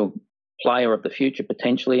real player of the future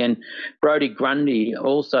potentially. And Brodie Grundy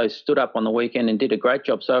also stood up on the weekend and did a great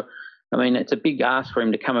job. So, I mean, it's a big ask for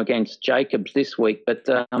him to come against Jacobs this week, but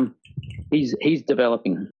he's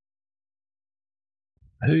developing.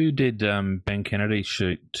 Who did Ben Kennedy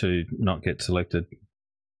shoot to not get selected?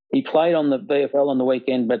 He played on the VFL on the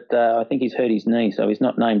weekend, but I think he's hurt his knee, so he's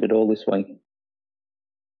not named at all this week.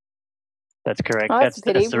 That's correct. Oh, that's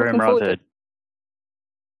that's the rumour I've heard.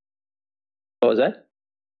 What was that?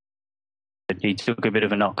 He took a bit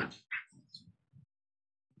of a knock.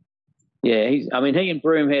 Yeah, he and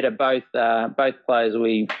Broomhead are both players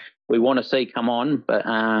we want to see come on, but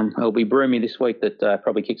it'll be Broomy this week that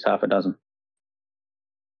probably kicks half a dozen.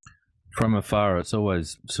 From afar, it's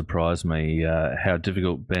always surprised me how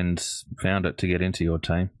difficult Ben's found it to get into your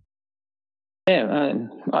team. Yeah,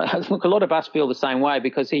 look, a lot of us feel the same way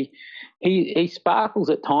because he sparkles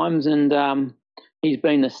at times, and he's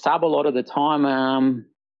been the sub a lot of the time.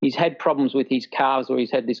 He's had problems with his calves, where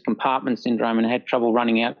he's had this compartment syndrome and had trouble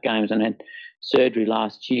running out games and had surgery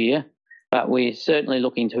last year. But we're certainly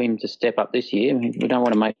looking to him to step up this year. We don't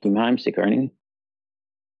want to make him homesick or anything.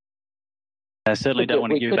 I certainly don't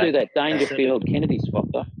want to give back. We could do that Dangerfield Kennedy swap,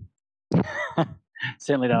 though.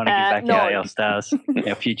 Certainly don't want to give back our stars,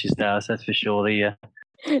 our future stars. That's for sure.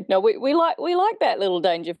 No, we like that little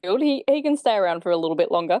Dangerfield. He can stay around for a little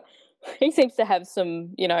bit longer. He seems to have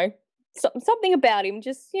some, something about him.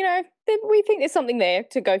 Just we think there's something there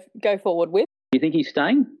to go forward with. Do you think he's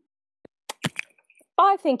staying?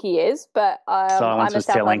 I think he is, but I'm a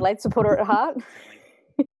South Adelaide supporter at heart.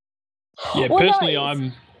 Yeah, well,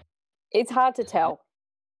 personally, It's hard to tell.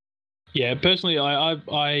 Yeah, personally,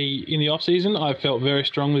 I in the off season, I felt very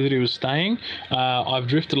strongly that he was staying. I've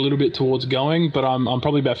drifted a little bit towards going, but I'm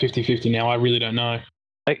probably about 50-50 now. I really don't know.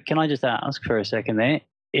 Can I just ask for a second there?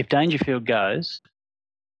 If Dangerfield goes,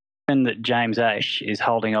 and that James Ash is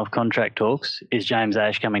holding off contract talks, is James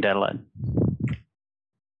Ash coming to Adelaide?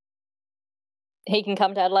 He can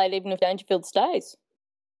come to Adelaide even if Dangerfield stays.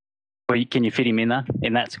 Well, can you fit him in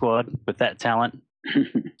that squad with that talent?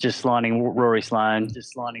 Just sliding Rory Sloane.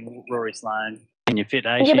 Can you fit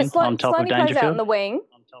Ash in on top of Dangerfield? Out in the wing.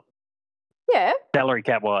 Yeah. Salary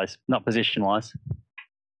cap wise, not position wise.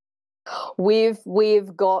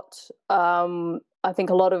 We've got. I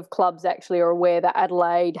think a lot of clubs actually are aware that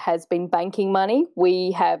Adelaide has been banking money.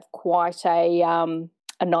 We have quite a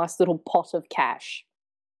nice little pot of cash.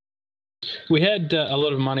 We had a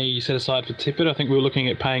lot of money set aside for Tippett. I think we were looking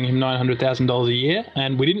at paying him $900,000 a year,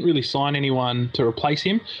 and we didn't really sign anyone to replace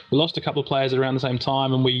him. We lost a couple of players at around the same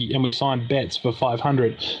time, and we signed Betts for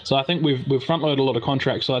 $500. So I think we've front loaded a lot of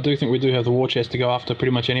contracts. So I do think we do have the war chest to go after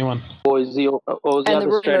pretty much anyone. Or the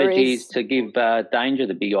other strategy is to give Danger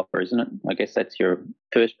the big offer, isn't it? I guess that's your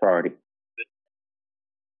first priority.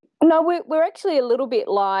 No, we're actually a little bit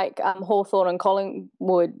like Hawthorn and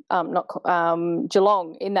Collingwood,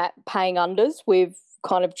 Geelong, in that paying unders. We've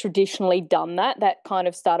kind of traditionally done that. That kind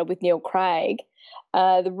of started with Neil Craig.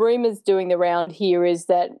 The rumours doing the round here is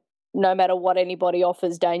that no matter what anybody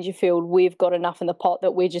offers Dangerfield, we've got enough in the pot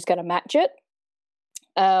that we're just going to match it.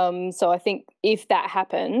 So I think if that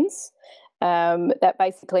happens, that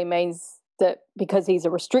basically means that because he's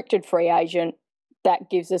a restricted free agent,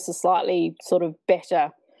 that gives us a slightly sort of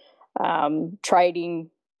better trading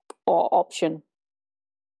option.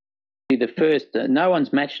 Be the first. No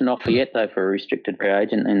one's matched an offer yet, though, for a restricted free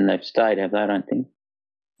agent, and they've stayed, have they? I don't think.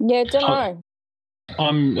 Yeah, don't know.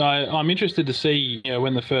 I'm interested to see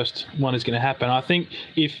when the first one is going to happen. I think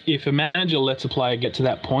if a manager lets a player get to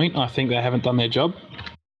that point, I think they haven't done their job.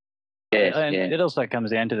 Yes, And yeah. it also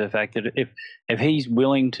comes down to the fact that if he's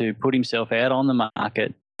willing to put himself out on the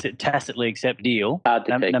market to tacitly accept a deal, Hard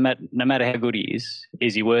to keep. no matter how good he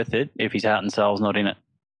is he worth it if his heart and soul's not in it?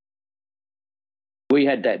 We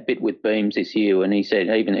had that bit with Beams this year when he said,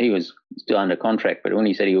 even he was still under contract, but when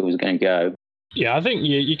he said he was going to go, Yeah, I think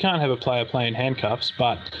you can't have a player playing handcuffs,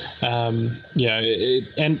 but and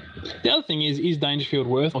the other thing is Dangerfield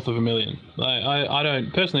worth north of $1 million? I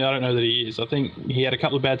don't know that he is. I think he had a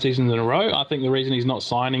couple of bad seasons in a row. I think the reason he's not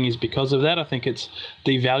signing is because of that. I think it's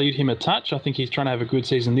devalued him a touch. I think he's trying to have a good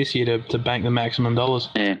season this year to bank the maximum dollars.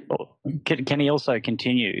 yeah, Can he also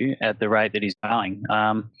continue at the rate that he's going?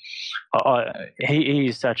 He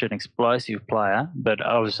is such an explosive player, but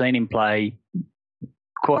I've seen him play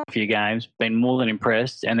quite a few games, been more than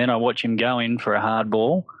impressed, and then I watch him go in for a hard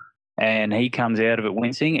ball and he comes out of it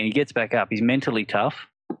wincing and he gets back up. He's mentally tough,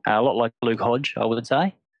 a lot like Luke Hodge, I would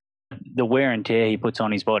say. The wear and tear he puts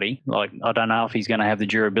on his body, like I don't know if he's going to have the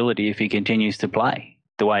durability if he continues to play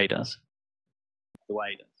the way he does.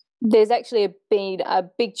 There's actually been a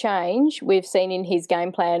big change we've seen in his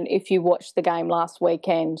game plan if you watched the game last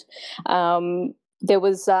weekend. There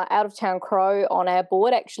was Out of Town Crow on our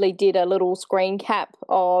board actually did a little screen cap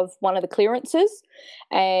of one of the clearances,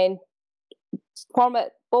 and from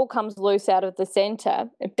it, ball comes loose out of the centre.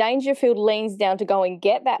 Dangerfield leans down to go and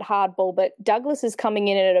get that hard ball, but Douglas is coming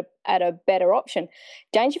in at a better option.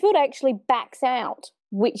 Dangerfield actually backs out,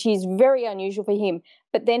 which is very unusual for him,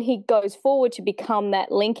 but then he goes forward to become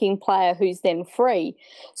that linking player who's then free.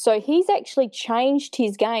 So he's actually changed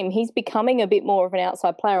his game. He's becoming a bit more of an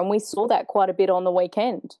outside player, and we saw that quite a bit on the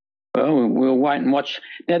weekend. well, we'll wait and watch.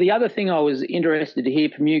 Now, the other thing I was interested to hear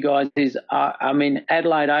from you guys is,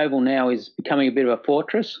 Adelaide Oval now is becoming a bit of a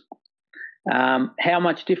fortress. How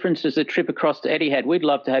much difference does the trip across to Etihad? We'd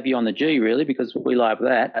love to have you on the G, really, because we love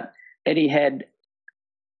that. Etihad,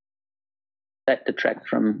 that detract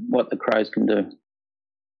from what the Crows can do.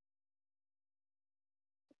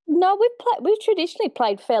 No, we've traditionally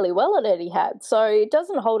played fairly well at Etihad, so it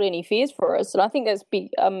doesn't hold any fears for us. And I think there's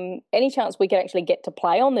any chance we can actually get to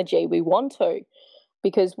play on the G, we want to,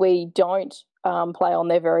 because we don't play on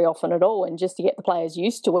there very often at all, and just to get the players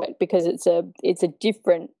used to it, because it's a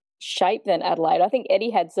different shape than Adelaide. I think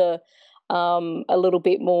Etihad's a little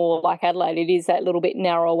bit more like Adelaide. It is that little bit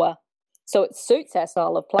narrower, so it suits our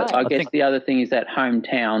style of play. I guess the other thing is that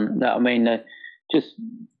hometown.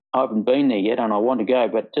 I haven't been there yet, and I want to go,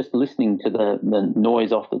 but just listening to the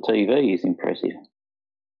noise off the TV is impressive.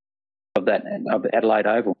 Of Adelaide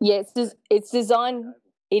Oval. Yeah, it's designed.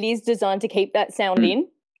 It is designed to keep that sound in.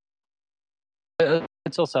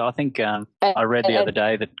 It's also, I think, I read the other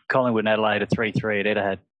day that Collingwood and Adelaide are 3-3 at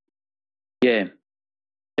Etihad. Yeah.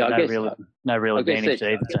 No real advantage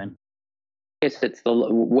to either team. I guess it's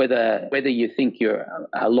whether you think you're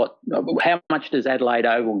a lot. How much does Adelaide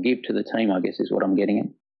Oval give to the team, I guess, is what I'm getting at.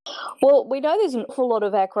 Well, we know there's an awful lot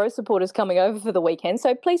of our Crow supporters coming over for the weekend,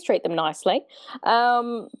 so please treat them nicely.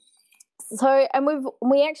 We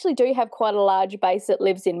actually do have quite a large base that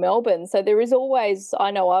lives in Melbourne, so there is always. I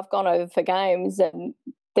know I've gone over for games, and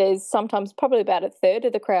there's sometimes probably about a third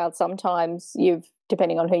of the crowd. Sometimes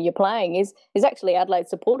depending on who you're playing, is actually Adelaide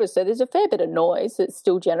supporters. So there's a fair bit of noise that's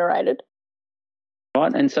still generated.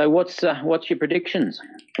 Right, and so what's your predictions?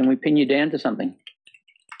 Can we pin you down to something?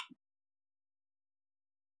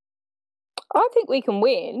 I think we can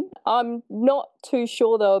win. I'm not too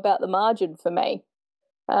sure, though, about the margin for me,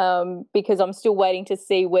 because I'm still waiting to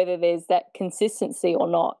see whether there's that consistency or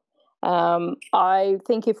not. I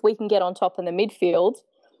think if we can get on top in the midfield,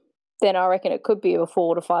 then I reckon it could be a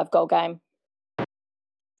 4 to 5 goal game.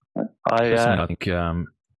 I think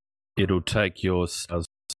it'll take yours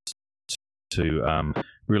to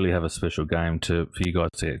really have a special game for you guys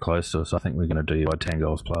to get close to us. I think we're going to do you by 10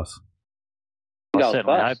 goals plus. I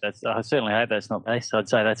certainly hope that's not the case. I'd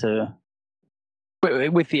say that's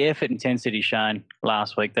with the effort intensity shown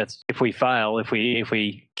last week. That's if we fail, if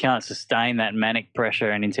we can't sustain that manic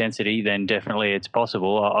pressure and intensity, then definitely it's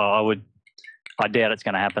possible. I doubt it's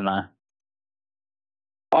going to happen though.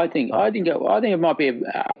 I think it might be.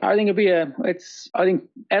 I think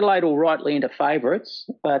Adelaide will rightly into favourites,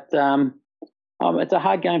 but it's a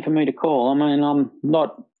hard game for me to call. I mean, I'm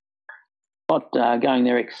not going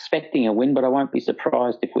there expecting a win, but I won't be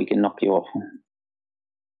surprised if we can knock you off.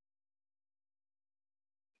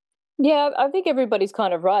 Yeah, I think everybody's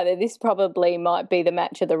kind of right. This probably might be the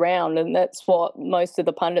match of the round, and that's what most of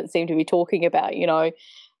the pundits seem to be talking about. You know,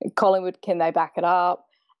 Collingwood, can they back it up?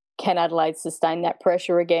 Can Adelaide sustain that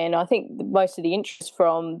pressure again? I think most of the interest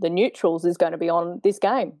from the neutrals is going to be on this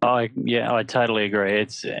game. I totally agree.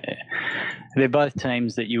 It's they're both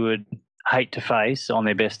teams that you would hate to face on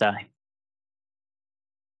their best day.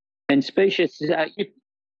 And Specious,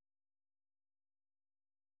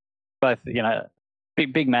 Both,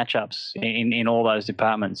 big matchups in all those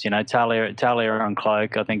departments. Talia on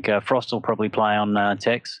Cloak. I think Frost will probably play on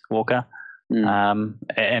Tex Walker.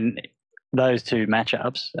 And those two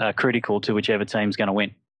matchups are critical to whichever team's going to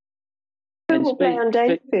win. Who will play on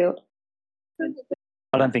Dangerfield?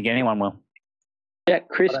 I don't think anyone will. Jack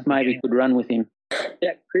Crisp maybe could run with him.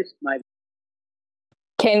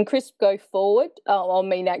 Can Crisp go forward?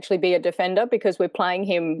 Actually be a defender, because we're playing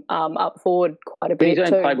him up forward quite a bit. He's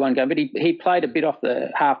only too. played one game, but he played a bit off the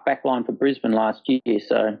half back line for Brisbane last year,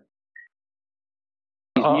 so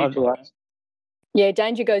he's new to us. Yeah,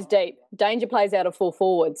 Danger goes deep. Danger plays out of full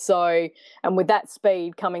forward. So, and with that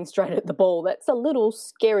speed coming straight at the ball, that's a little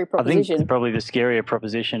scary proposition. I think probably the scarier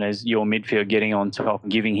proposition is your midfield getting on top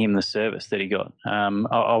and giving him the service that he got.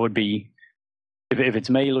 I would be, if it's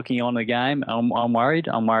me looking on the game, I'm worried.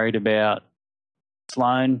 I'm worried about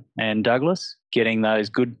Sloan and Douglas getting those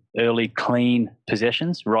good early clean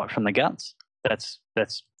possessions right from the guts. That's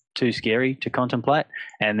too scary to contemplate.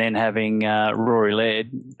 And then having Rory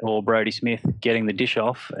Laird or Brodie Smith getting the dish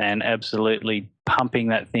off and absolutely pumping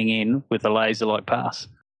that thing in with a laser-like pass.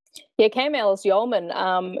 Yeah, Cam Ellis-Yolman,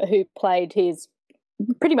 who played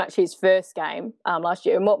pretty much his first game last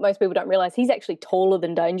year, and what most people don't realise, he's actually taller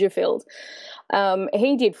than Dangerfield.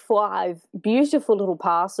 He did 5 beautiful little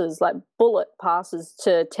passes, like bullet passes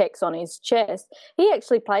to Tex on his chest. He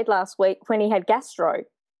actually played last week when he had gastro.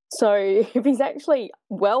 So if he's actually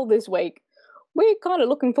well this week, we're kind of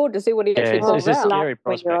looking forward to see what he actually pulls it's a out. scary When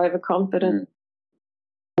prospect. you're overconfident.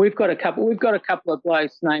 We've got a couple of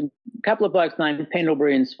blokes named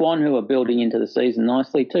Pendlebury and Swan who are building into the season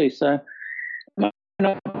nicely too. So might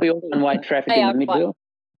not be all in weight traffic in the midfield.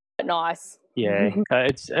 Nice. Yeah,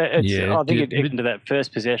 it's. Yeah, I think even to that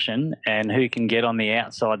first possession and who can get on the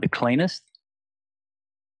outside the cleanest.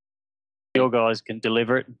 Your guys can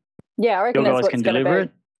deliver it. Yeah, I reckon Your that's guys what's can going to deliver be.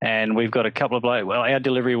 it. And we've got a couple of blokes. Well, our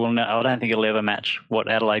delivery will. I don't think it'll ever match what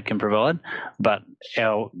Adelaide can provide. But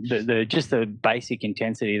just the basic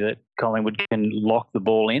intensity that Collingwood can lock the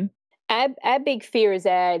ball in. Our big fear is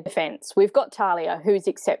our defence. We've got Talia, who's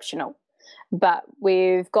exceptional, but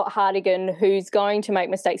we've got Hardigan, who's going to make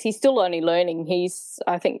mistakes. He's still only learning. He's,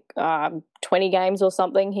 I think, 20 games or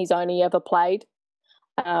something he's only ever played.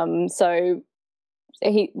 So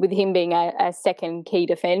with him being a second key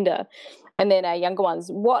defender. And then our younger ones,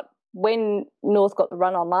 when North got the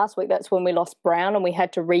run on last week, that's when we lost Brown and we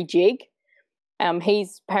had to rejig.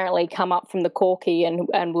 He's apparently come up from the Corky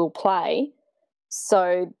and will play.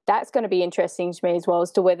 So that's going to be interesting to me as well, as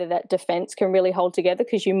to whether that defence can really hold together,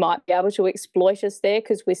 because you might be able to exploit us there,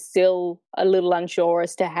 because we're still a little unsure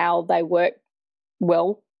as to how they work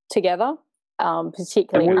well together,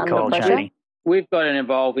 particularly under pressure. Cheney. We've got an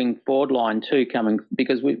evolving forward line too coming,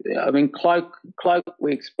 because Cloak we're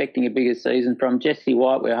expecting a bigger season from. Jesse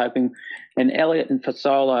White we're hoping, and Elliott and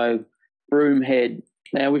Fasolo, Broomhead.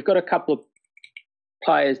 Now we've got a couple of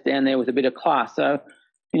players down there with a bit of class, so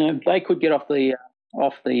they could get off the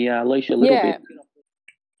leash a little bit.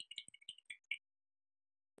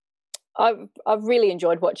 I've really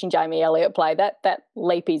enjoyed watching Jamie Elliott play. That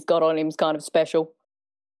leap he's got on him is kind of special.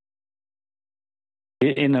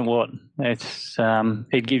 In the what? It's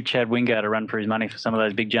he'd give Chad Wingard a run for his money for some of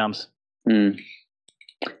those big jumps. And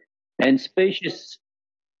Specious.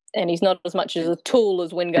 And he's not as much as a tool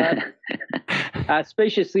as Wingard.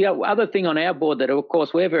 Specious, the other thing on our board that, of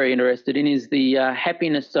course, we're very interested in is the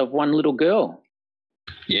happiness of one little girl.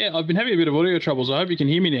 Yeah, I've been having a bit of audio troubles. I hope you can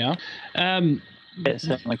hear me now. Yeah,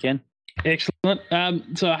 certainly can. Excellent.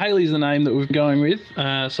 So Haley's the name that we're going with,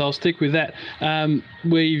 so I'll stick with that.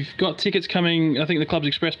 We've got tickets coming. I think the Club's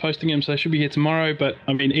Express posting them, so they should be here tomorrow. But,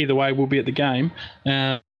 I mean, either way, we'll be at the game.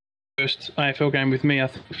 First AFL game with me,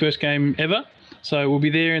 first game ever. So we'll be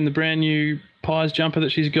there in the brand new Pies jumper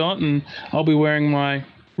that she's got, and I'll be wearing my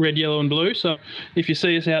red, yellow and blue. So if you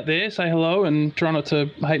see us out there, say hello and try not to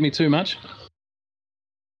hate me too much.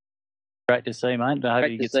 Great to see, mate. I hope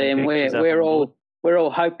Great you to get see, some and pictures up we're on board.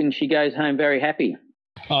 all hoping she goes home very happy.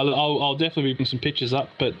 I'll definitely be putting some pictures up,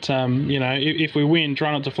 but if we win,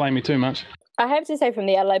 try not to flame me too much. I have to say from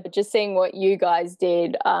the Adelaide, but just seeing what you guys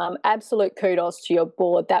did, absolute kudos to your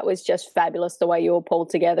board. That was just fabulous the way you all pulled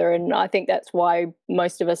together, and I think that's why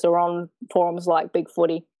most of us are on forums like Big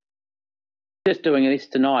Footy. just doing this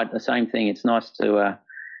tonight, the same thing. It's nice to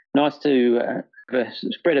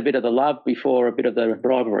spread a bit of the love before a bit of the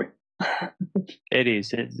rivalry. It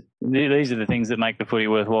is. These are the things that make the footy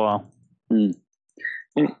worthwhile. Mm.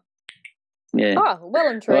 Yeah. Oh, well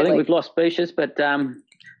and Well, I think truly. we've lost species, but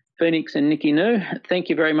Phoenix and Nikki New, thank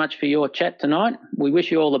you very much for your chat tonight. We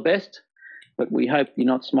wish you all the best, but we hope you're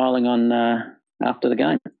not smiling on after the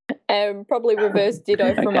game. Probably reverse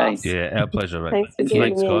ditto from Okay. us. Yeah, our pleasure, mate. Thanks for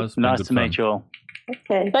joining Thanks, in. guys. Been Nice good to meet fun. you all.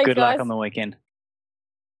 Okay. Thanks, Good guys. luck on the weekend.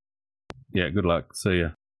 Yeah, good luck. See ya.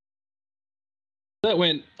 That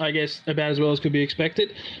went, I guess, about as well as could be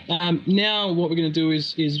expected. Now what we're going to do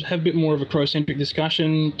is have a bit more of a Crow-centric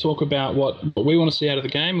discussion, talk about what we want to see out of the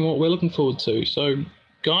game and what we're looking forward to. So,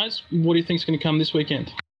 guys, what do you think is going to come this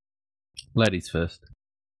weekend? Ladies first.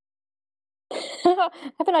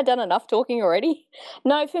 Haven't I done enough talking already?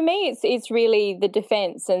 No, for me, it's really the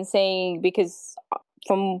defence and seeing, because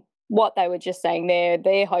from what they were just saying there,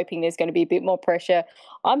 they're hoping there's going to be a bit more pressure.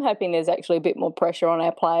 I'm hoping there's actually a bit more pressure on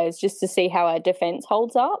our players just to see how our defence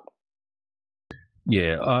holds up.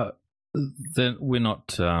 Yeah, they're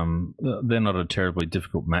not a terribly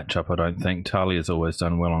difficult matchup, I don't think. Talia's always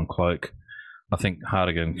done well on cloak. I think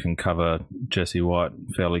Hardigan can cover Jesse White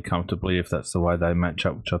fairly comfortably if that's the way they match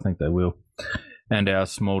up, which I think they will. And our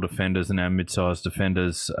small defenders and our mid-sized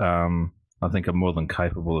defenders, I think, are more than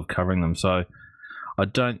capable of covering them. So I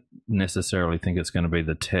don't necessarily think it's going to be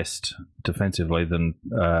the test defensively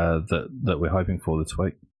that we're hoping for this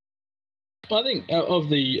week. I think of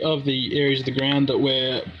the areas of the ground that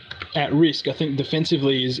we're at risk, I think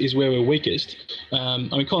defensively is where we're weakest. I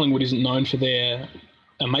mean, Collingwood isn't known for their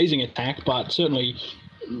amazing attack, but certainly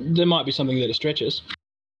there might be something there to stretch us.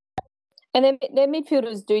 And then their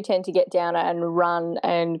midfielders do tend to get down and run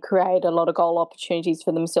and create a lot of goal opportunities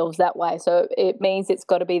for themselves that way. So it means it's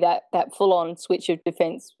got to be that full-on switch of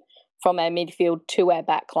defence from our midfield to our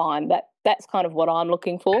back line. That's kind of what I'm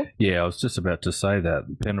looking for. Yeah, I was just about to say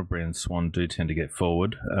that. Pendlebury and Swan do tend to get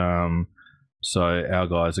forward. So our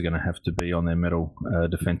guys are going to have to be on their mettle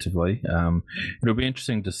defensively. It'll be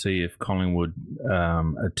interesting to see if Collingwood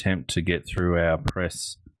attempt to get through our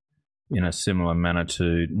press in a similar manner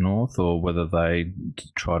to North, or whether they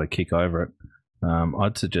try to kick over it.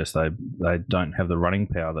 I'd suggest they don't have the running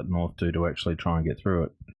power that North do to actually try and get through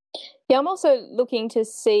it. Yeah, I'm also looking to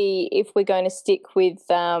see if we're going to stick with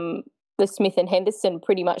the Smith and Henderson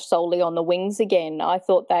pretty much solely on the wings again. I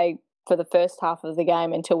thought they, for the first half of the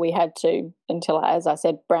game, until, as I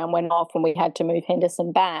said, Brown went off and we had to move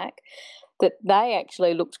Henderson back, that they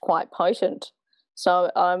actually looked quite potent.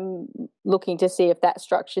 So I'm looking to see if that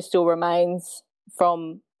structure still remains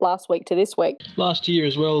from last week to this week. Last year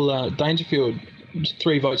as well, Dangerfield,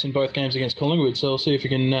 3 votes in both games against Collingwood, so I'll see if we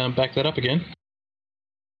can back that up again.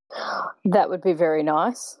 That would be very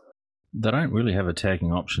nice. They don't really have a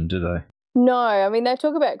tagging option, do they? No, I mean, they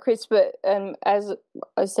talk about Chris, but as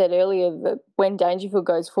I said earlier, that when Dangerfield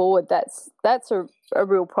goes forward, that's a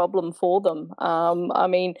real problem for them. I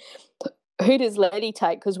mean, who does Letty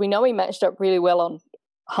take? Because we know he matched up really well on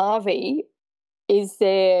Harvey. Is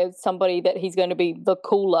there somebody that he's going to be the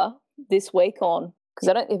cooler this week on?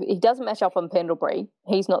 Because if he doesn't match up on Pendlebury,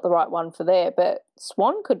 he's not the right one for there. But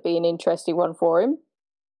Swan could be an interesting one for him.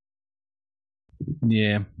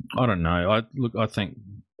 Yeah, I don't know. I think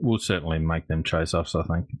we'll certainly make them chase us, I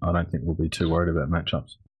think. I don't think we'll be too worried about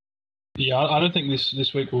matchups. Yeah, I don't think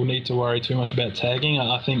this week we'll need to worry too much about tagging.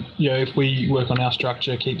 I think, if we work on our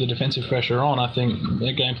structure, keep the defensive pressure on, I think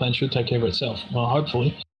the game plan should take care of itself. Well,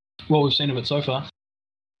 hopefully. What we've seen of it so far.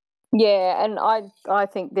 Yeah, and I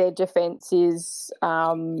think their defence is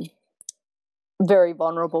very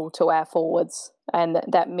vulnerable to our forwards and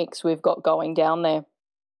that mix we've got going down there.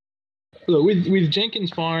 Look, with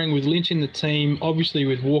Jenkins firing, with Lynch in the team, obviously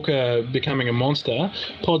with Walker becoming a monster,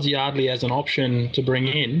 Pods Yardley as an option to bring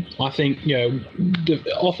in, I think,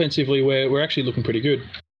 offensively we're actually looking pretty good.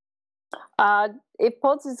 If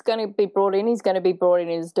Pods is going to be brought in, he's going to be brought in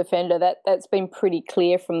as defender. That's been pretty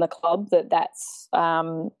clear from the club that's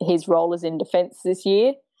his role is in defence this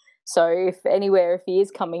year. So if he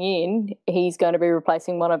is coming in, he's going to be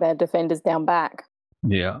replacing one of our defenders down back.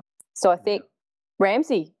 Yeah. So I think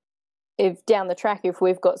Ramsey, if down the track, if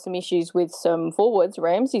we've got some issues with some forwards,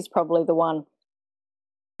 Ramsey's probably the one.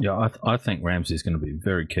 Yeah, I think Ramsey's going to be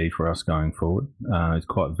very key for us going forward. He's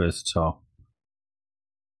quite versatile.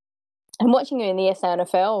 And watching him in the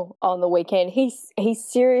SANFL on the weekend, he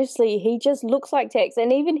seriously, he just looks like Tex.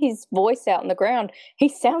 And even his voice out on the ground, he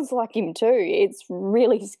sounds like him too. It's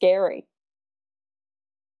really scary.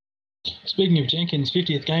 Speaking of Jenkins,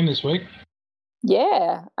 50th game this week.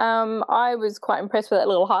 Yeah, I was quite impressed with that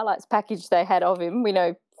little highlights package they had of him. We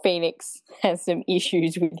know Phoenix has some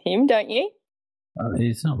issues with him, don't you?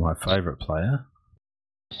 He's not my favourite player.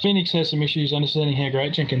 Phoenix has some issues understanding how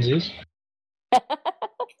great Jenkins is.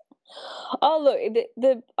 Oh look,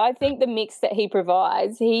 I think the mix that he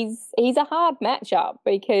provides, he's a hard matchup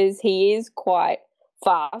because he is quite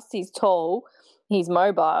fast, he's tall, he's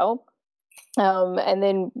mobile, and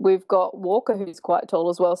then we've got Walker who's quite tall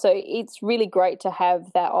as well. So it's really great to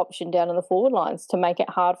have that option down in the forward lines to make it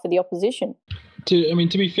hard for the opposition. To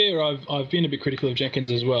be fair, I've been a bit critical of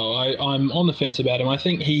Jenkins as well. I'm on the fence about him. I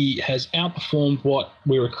think he has outperformed what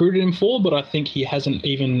we recruited him for, but I think he hasn't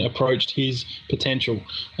even approached his potential,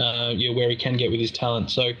 where he can get with his talent.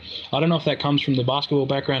 So I don't know if that comes from the basketball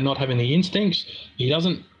background, not having the instincts. He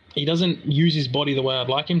doesn't use his body the way I'd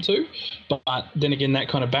like him to, but then again, that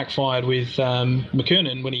kind of backfired with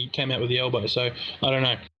McKernan when he came out with the elbow. So I don't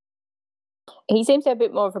know. He seems to have a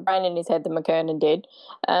bit more of a brain in his head than McKernan did.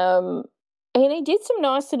 And he did some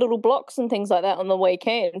nice little blocks and things like that on the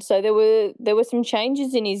weekend. So there were some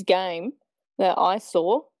changes in his game that I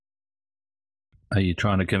saw. Are you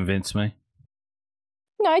trying to convince me?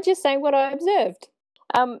 No, just saying what I observed.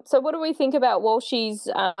 So what do we think about Walshy's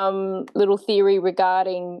little theory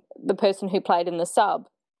regarding the person who played in the sub?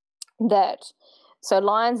 So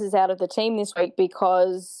Lyons is out of the team this week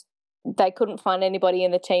because they couldn't find anybody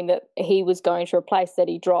in the team that he was going to replace that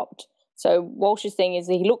he dropped. So Walsh's thing is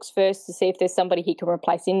that he looks first to see if there's somebody he can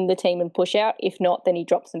replace in the team and push out. If not, then he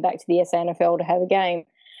drops them back to the SANFL to have a game.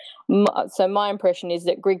 So my impression is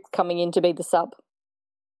that Grig's coming in to be the sub.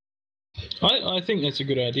 I think that's a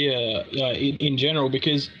good idea in general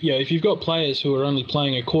because if you've got players who are only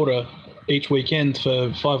playing a quarter each weekend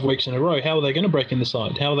for 5 weeks in a row, how are they going to break in the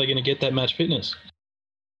side? How are they going to get that match fitness?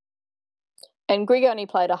 And Grig only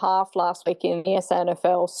played a half last week in the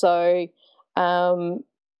SANFL, so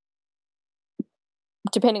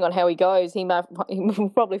depending on how he goes, he will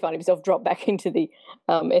probably find himself drop back into the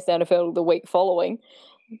SANFL the week following.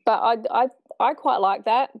 But I quite like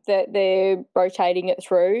that they're rotating it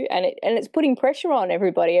through, and it's putting pressure on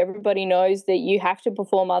everybody. Everybody knows that you have to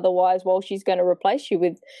perform, otherwise Walshy's going to replace you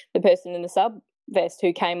with the person in the sub vest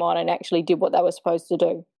who came on and actually did what they were supposed to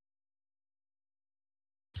do.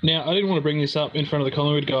 Now, I didn't want to bring this up in front of the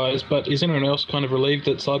Collingwood guys, but is anyone else kind of relieved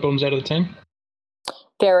that Sidebottom's out of the team?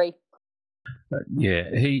 Very.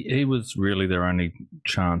 Yeah, he was really their only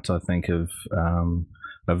chance, I think, of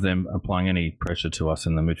them applying any pressure to us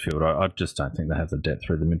in the midfield. I just don't think they have the depth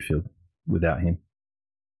through the midfield without him.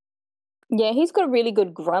 Yeah, he's got a really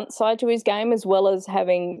good grunt side to his game as well as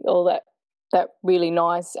having all that really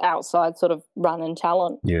nice outside sort of run and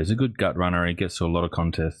talent. Yeah, he's a good gut runner. He gets to a lot of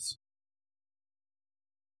contests.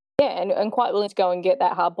 Yeah, and quite willing to go and get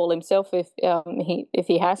that hard ball himself if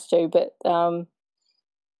he has to. But so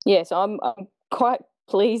I'm quite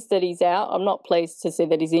pleased that he's out. I'm not pleased to see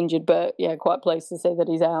that he's injured, but yeah, quite pleased to see that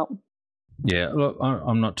he's out. Yeah, look,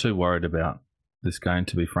 I'm not too worried about this game,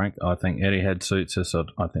 to be frank. I think Etihad suits us.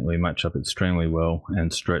 I think we match up extremely well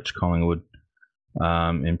and stretch Collingwood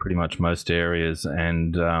in pretty much most areas,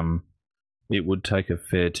 and it would take a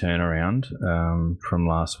fair turnaround from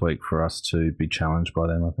last week for us to be challenged by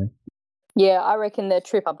them, I think. Yeah, I reckon their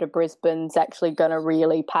trip up to Brisbane's actually going to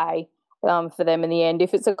really pay for them in the end.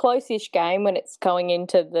 If it's a close-ish game when it's going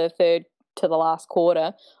into the third to the last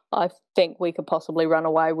quarter, I think we could possibly run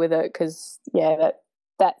away with it because,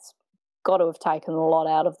 that's got to have taken a lot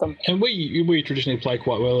out of them. And we traditionally play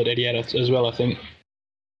quite well at Etihad as well, I think.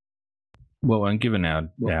 Well, and given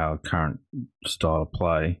our current style of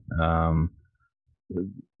play,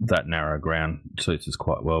 that narrow ground suits us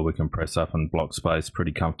quite well. We can press up and block space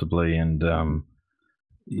pretty comfortably, and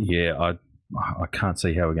I can't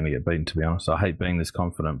see how we're going to get beaten, to be honest. I hate being this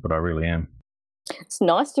confident, but I really am. It's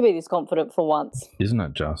nice to be this confident for once. Isn't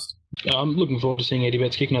it just? I'm looking forward to seeing Eddie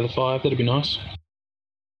Betts kick another 5. That'd be nice.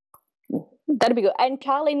 That'd be good. And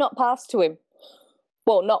Charlie not pass to him.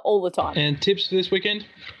 Well, not all the time. And tips for this weekend,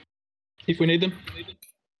 if we need them?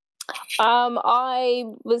 I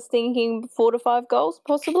was thinking 4 to 5 goals,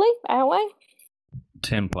 possibly, our way.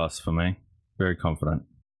 10 plus for me. Very confident.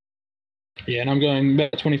 Yeah, and I'm going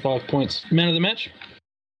about 25 points. Man of the match?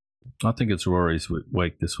 I think it's Rory's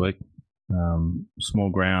week this week. Small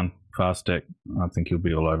ground, fast deck. I think he'll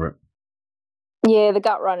be all over it. Yeah, the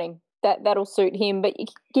gut running. That'll suit him, but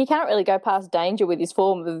you can't really go past Danger with his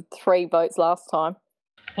form of 3 votes last time.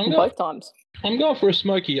 Both times. I'm going for a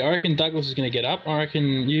smoky. I reckon Douglas is going to get up. I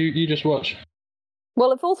reckon you just watch.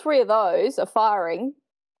 Well, if all 3 of those are firing,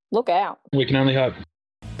 look out. We can only hope.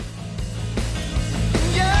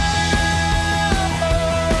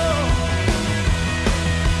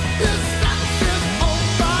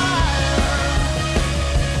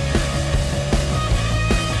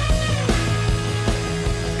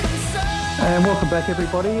 And welcome back,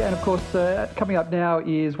 everybody. And of course, coming up now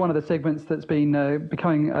is one of the segments that's been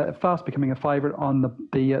fast becoming a favourite on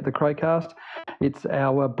the Crowcast. It's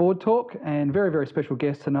our board talk, and very, very special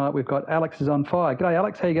guest tonight. We've got Alex is on fire. G'day,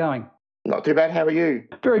 Alex. How you going? Not too bad. How are you?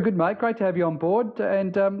 Very good, mate. Great to have you on board.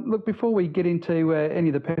 And look, before we get into any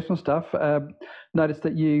of the personal stuff, noticed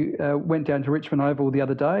that you went down to Richmond Oval the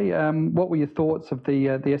other day. What were your thoughts of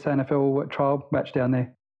the SANFL trial match down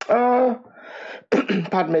there?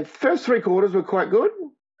 Pardon me. First three quarters were quite good.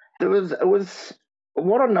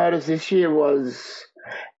 What I noticed this year was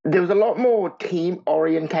there was a lot more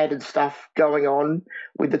team-orientated stuff going on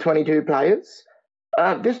with the 22 players.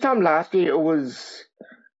 This time last year, it was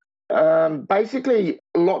basically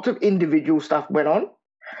lots of individual stuff went on,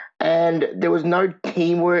 and there was no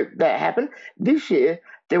teamwork that happened. This year,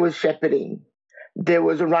 there was shepherding. There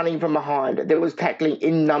was a running from behind. There was tackling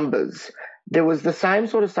in numbers. There was the same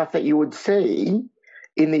sort of stuff that you would see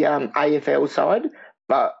in the AFL side,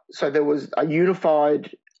 but so there was a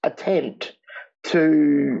unified attempt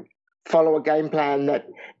to follow a game plan that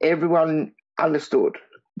everyone understood.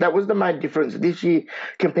 That was the main difference this year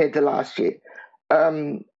compared to last year.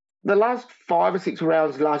 The last 5 or 6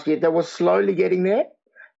 rounds last year, they were slowly getting there,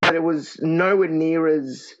 but it was nowhere near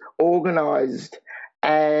as organised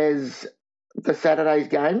as the Saturday's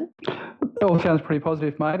game. That all sounds pretty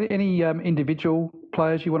positive, mate. Any individual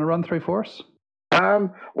players you want to run through for us?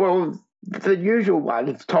 Well, the usual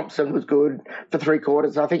ones. Thompson was good for 3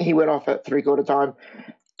 quarters. I think he went off at 3/4 time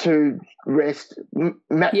to rest.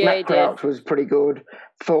 Matt Crouch was pretty good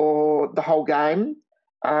for the whole game.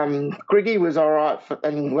 Griggy was all right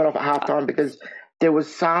and went off at halftime because there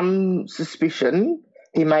was some suspicion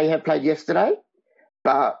he may have played yesterday,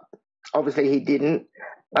 but obviously he didn't.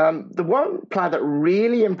 The one player that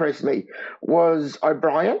really impressed me was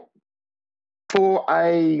O'Brien.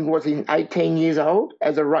 Was he 18 years old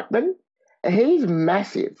as a ruckman? He's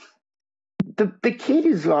massive. The kid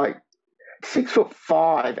is like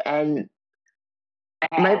 6'5" and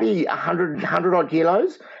maybe 100 odd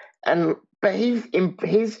kilos, but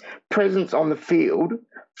his presence on the field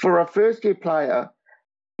for a first year player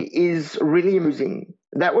is really amusing.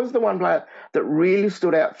 That was the one player that really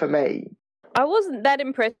stood out for me. I wasn't that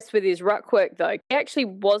impressed with his ruck work, though.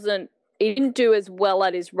 He didn't do as well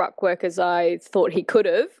at his ruck work as I thought he could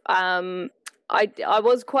have. I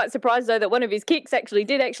was quite surprised, though, that one of his kicks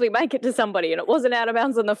did make it to somebody, and it wasn't out of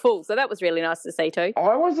bounds on the full. So that was really nice to see too.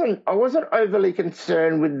 I wasn't overly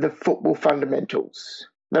concerned with the football fundamentals,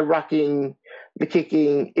 the rucking, the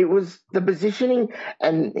kicking. It was the positioning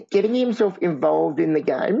and getting himself involved in the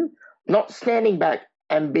game, not standing back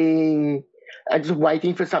and just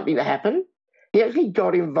waiting for something to happen. He actually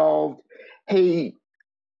got involved. He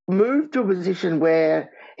moved to a position where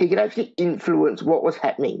he could actually influence what was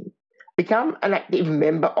happening, become an active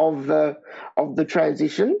member of the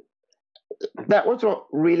transition. That was what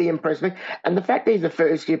really impressed me. And the fact that he's a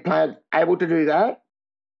first-year player able to do that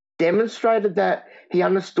demonstrated that he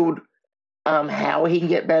understood how he can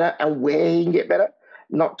get better and where he can get better,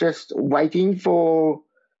 not just waiting for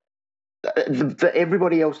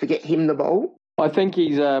everybody else to get him the ball. I think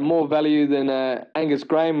he's more value than Angus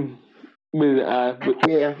Graham.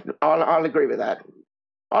 Yeah, I'll agree with that.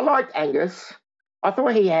 I liked Angus. I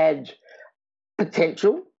thought he had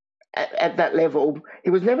potential at that level. He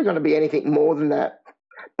was never going to be anything more than that.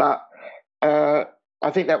 But I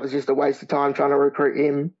think that was just a waste of time trying to recruit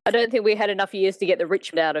him. I don't think we had enough years to get the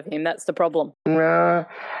Richmond out of him. That's the problem. No,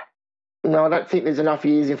 I don't think there's enough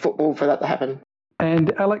years in football for that to happen.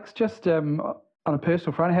 And Alex, just on a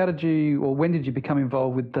personal front, when did you become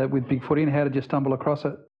involved with Big Footy, and how did you stumble across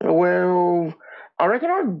it? Well, I reckon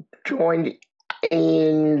I joined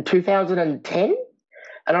in 2010,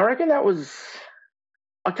 and I reckon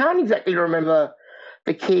I can't exactly remember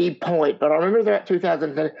the key point, but I remember that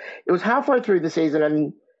 2010, it was halfway through the season,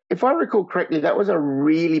 and if I recall correctly, that was a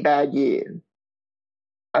really bad year.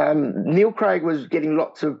 Neil Craig was getting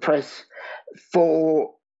lots of press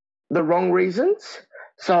for the wrong reasons,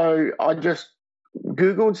 so I just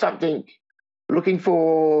Googled something looking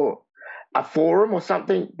for a forum or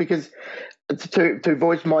something because to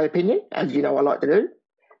voice my opinion, as you know I like to do,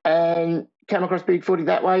 and came across Big Footy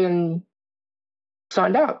that way and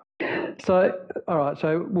signed up. So, all right,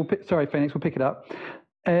 so sorry, Phoenix, we'll pick it up.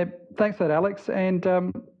 Thanks for that, Alex. And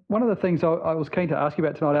one of the things I was keen to ask you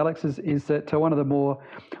about tonight, Alex, is that one of the more,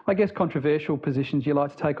 I guess, controversial positions you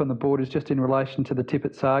like to take on the board is just in relation to the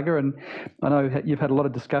Tippett saga. And I know you've had a lot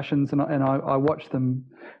of discussions, and I watched them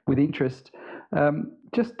with interest.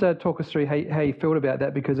 Just talk us through how you felt about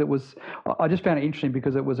that, because I just found it interesting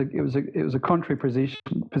because it was a contrary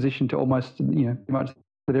position to almost much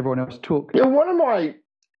that everyone else took. Yeah,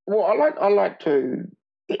 Well, I like to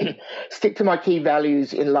stick to my key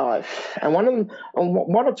values in life, and one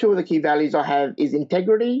or two of the key values I have is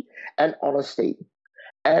integrity and honesty.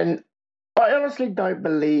 And I honestly don't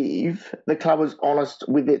believe the club was honest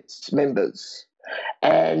with its members.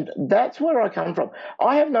 And that's where I come from.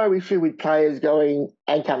 I have no issue with players going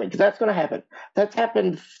and coming, because that's going to happen. That's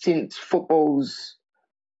happened since football's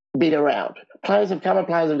been around. Players have come and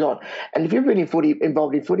players have gone. And if you've been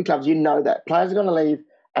involved in footy clubs, you know that. Players are going to leave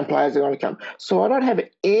and players are going to come. So I don't have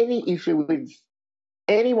any issue with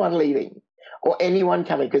anyone leaving or anyone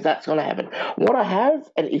coming, because that's going to happen. What I have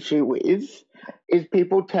an issue with is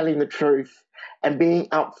people telling the truth and being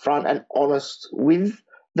upfront and honest with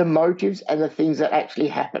the motives and the things that actually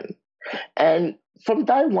happen. And from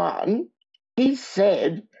day one, he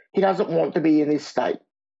said he doesn't want to be in this state.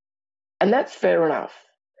 And that's fair enough.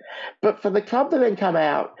 But for the club to then come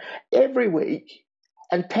out every week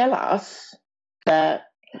and tell us that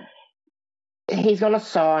he's going to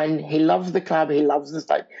sign, he loves the club, he loves the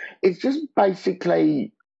state, it's just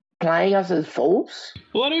basically playing us as false.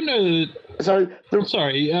 Well, I don't know. I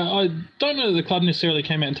don't know that the club necessarily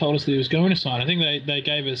came out and told us that he was going to sign. I think they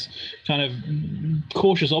gave us kind of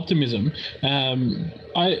cautious optimism.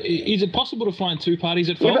 Is it possible to find two parties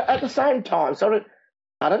at fault? Yeah, but at the same time, pardon?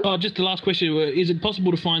 Oh, just the last question. Is it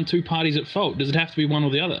possible to find two parties at fault? Does it have to be one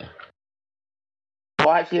or the other?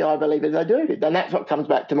 Well, actually, I believe that they do. And that's what comes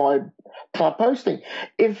back to my posting.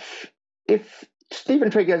 If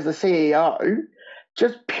Stephen Trigg, as the CEO,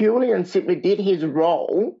 just purely and simply did his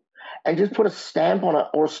role and just put a stamp on it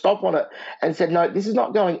or a stop on it and said, no, this is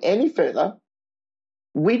not going any further.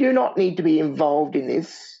 We do not need to be involved in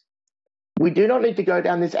this. We do not need to go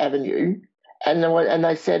down this avenue. And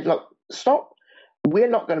they said, look, stop. We're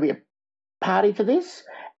not going to be a party for this.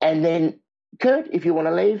 And then, Kurt, if you want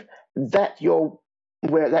to leave, that's your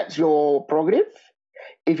prerogative.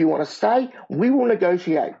 If you want to stay, we will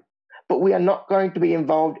negotiate. But we are not going to be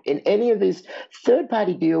involved in any of this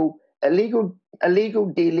third-party deal, illegal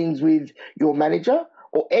dealings with your manager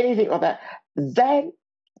or anything like that. Then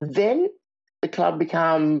the club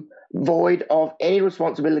become void of any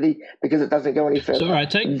responsibility because it doesn't go any further. So, all right,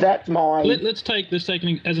 that's my... Let's take as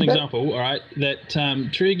an example, all right, that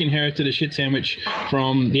Trigg inherited a shit sandwich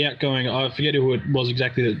from the outgoing, I forget who it was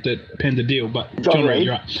exactly that penned the deal, but John Reid,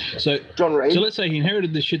 right. So John Reid. So let's say he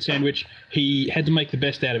inherited this shit sandwich, he had to make the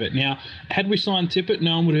best out of it. Now, had we signed Tippett,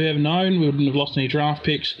 no one would have ever known, we wouldn't have lost any draft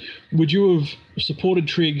picks. Would you have supported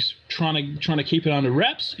Triggs trying to keep it under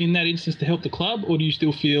wraps in that instance to help the club, or do you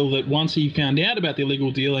still feel that once he found out about the illegal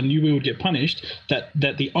deal and knew we would get punished, that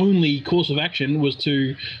the only course of action was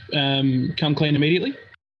to come clean immediately?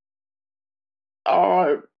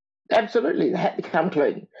 Oh, absolutely. They had to come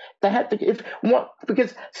clean. They had to,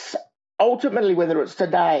 because ultimately, whether it's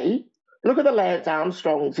today, look at the Lance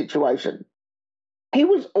Armstrong situation. He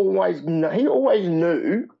always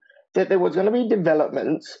knew that there was going to be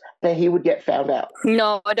developments that he would get found out.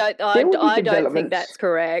 No, I don't think that's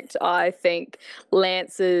correct. I think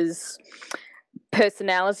Lance's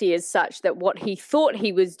personality is such that what he thought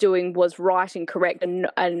he was doing was right and correct,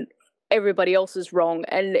 and everybody else is wrong.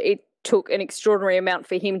 And it took an extraordinary amount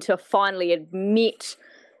for him to finally admit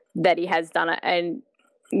that he has done it. And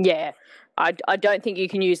yeah, I don't think you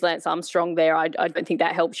can use Lance Armstrong there. I don't think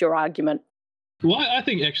that helps your argument. Well, I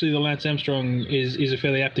think actually the Lance Armstrong is a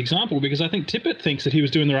fairly apt example, because I think Tippett thinks that he was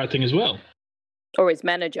doing the right thing as well. Or his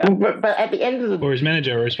manager. But at the end of the... Or his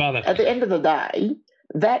manager or his father. At the end of the day,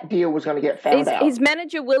 that deal was going to get found out. His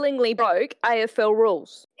manager willingly broke AFL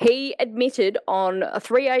rules. He admitted on a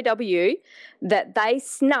 3AW that they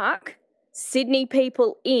snuck Sydney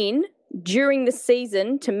people in during the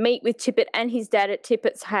season to meet with Tippett and his dad at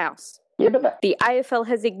Tippett's house. Yeah, but the AFL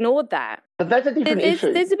has ignored that. But that's a different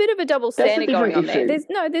issue. There's a bit of a double standard going on there.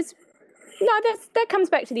 That comes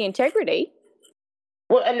back to the integrity.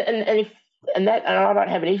 Well, and I don't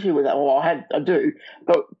have an issue with that. Well, I do.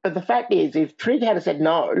 But the fact is, if Trigg had said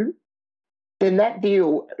no, then that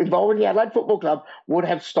deal involving the Adelaide Football Club would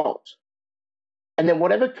have stopped. And then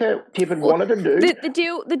whatever Tippett wanted to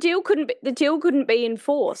do, the deal couldn't be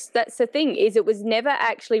enforced. That's the thing, is it was never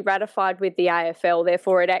actually ratified with the AFL.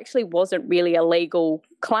 Therefore, it actually wasn't really a legal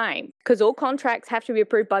claim, because all contracts have to be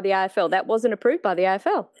approved by the AFL. That wasn't approved by the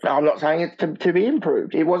AFL. No, I'm not saying it to be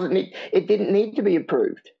improved. It wasn't. It didn't need to be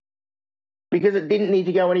approved because it didn't need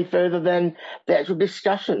to go any further than the actual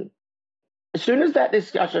discussion. As soon as that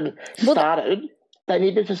discussion started, they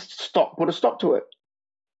needed to put a stop to it.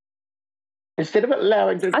 Instead of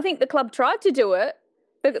allowing to... I think the club tried to do it.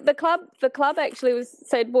 The club actually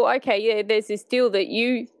said, well, okay, yeah, there's this deal that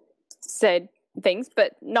you said things,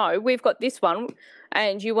 but no, we've got this one,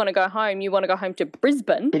 and you want to go home. You want to go home to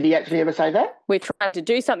Brisbane. Did he actually ever say that? We're trying to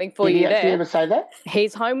do something for Did you he actually there. ever say that?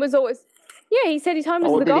 His home was always. Yeah, he said his home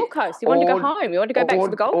was Or the did he- Gold Coast. He wanted to go or- home. He wanted to go back to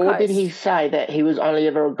the Gold Coast. Or did he say that he was only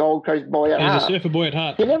ever a Gold Coast boy at He's a heart? surfer boy at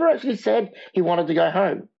heart. He never actually said he wanted to go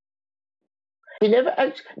home. He never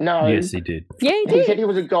actually. No. Yes, he did. Yeah, he He did. said he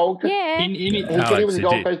was a Gold Coast. Yeah. He said he Alex, was a he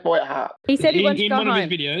Gold did. Coast boy at heart. He said he wanted to in go one home. of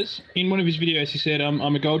his videos, he said, "I'm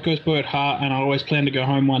a Gold Coast boy at heart, and I always plan to go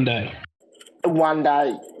home one day." One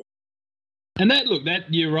day. And that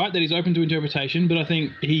you're right that he's open to interpretation, but I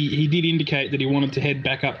think he did indicate that he wanted to head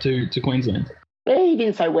back up to Queensland. Yeah, he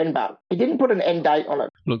didn't say when, but he didn't put an end date on it.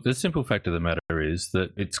 Look, the simple fact of the matter is that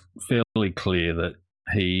it's fairly clear that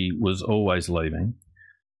he was always leaving.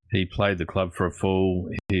 He played the club for a fool.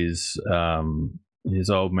 His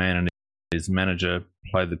old man and his manager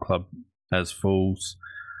played the club as fools.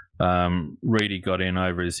 Reedy got in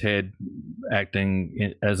over his head,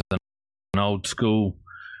 acting as an old school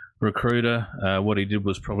recruiter. What he did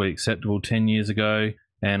was probably acceptable 10 years ago,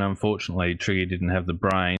 and unfortunately, Triggy didn't have the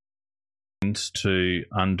brains to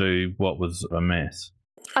undo what was a mess.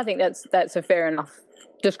 I think that's a fair enough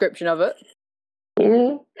description of it.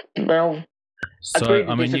 Well, So agree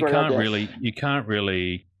to I mean, you disagree, I can't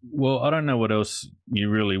really. Well, I don't know what else you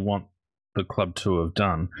really want the club to have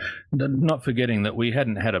done. Not forgetting that we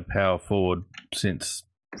hadn't had a power forward since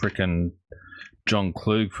frickin' John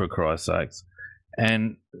Klug, for Christ's sakes,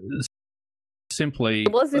 and simply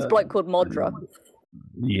There was this bloke called Modra.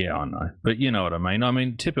 Yeah, I know, but you know what I mean. I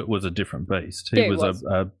mean, Tippett was a different beast. He Yeah, he was was.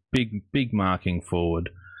 a big marking forward,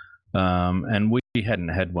 and we hadn't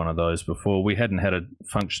had one of those before. We hadn't had a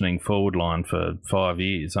functioning forward line for 5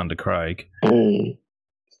 years under Craig.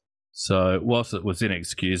 So, whilst it was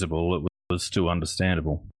inexcusable, it was still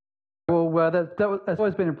understandable. Well, that's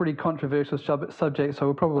always been a pretty controversial subject, so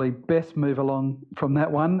we'll probably best move along from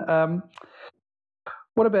that one.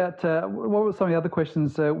 What about what were some of the other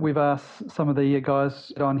questions we've asked some of the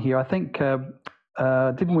guys on here? I think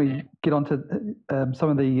didn't we get onto some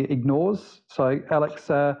of the ignores? So, Alex,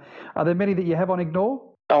 are there many that you have on ignore?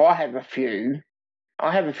 Oh, I have a few.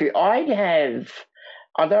 Let me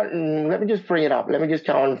just bring it up. Let me just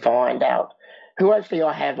go and find out who actually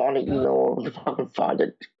I have on ignore. If I can find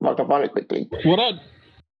it quickly.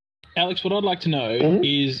 Alex, what I'd like to know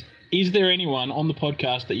is there anyone on the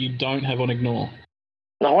podcast that you don't have on ignore?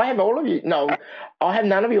 No, I have all of you. No, I have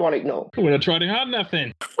none of you on ignore. We're not trying hard enough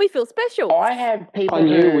then. We feel special. I have people I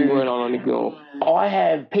knew who we weren't on ignore. I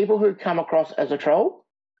have people who come across as a troll.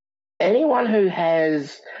 Anyone who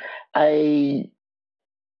has a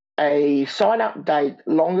sign-up date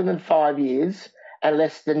longer than 5 years and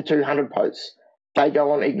less than 200 posts, they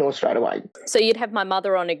go on ignore straight away. So you'd have my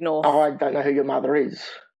mother on ignore. I don't know who your mother is.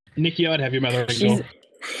 Nikki, I'd have your mother on ignore.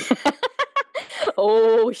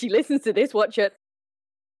 Oh, she listens to this. Watch it.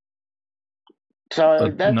 So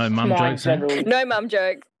that's no mum my jokes, then? general. No mum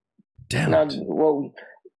jokes. Damn No, it. well,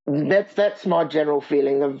 that's my general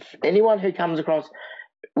feeling of anyone who comes across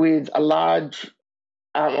with a large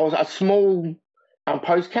or a small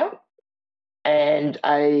post count and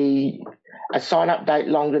a sign-up date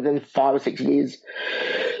longer than 5 or 6 years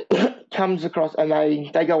comes across and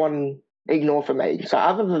they go on ignore for me. So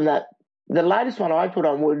other than that, the latest one I put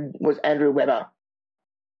on was Andrew Webster.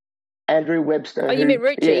 Oh, you mean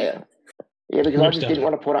Rucci? Yeah, because I Webster. just didn't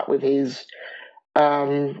want to put up with his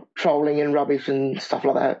trolling and rubbish and stuff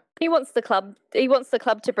like that. He wants the club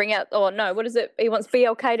to bring out. Oh no, what is it? He wants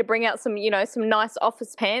BLK to bring out some nice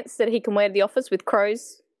office pants that he can wear to the office with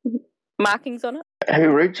crows markings on it. Who,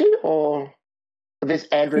 Rucci or this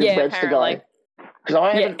Andrew Yeah, Webster apparently. guy? Because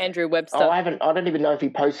I haven't. Andrew Webster. I don't even know if he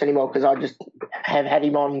posts anymore because I just have had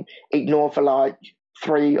him on ignore for like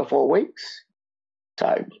 3 or 4 weeks.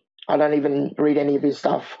 So I don't even read any of his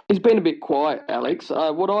stuff. He's been a bit quiet, Alex.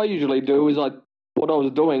 What I usually do is what I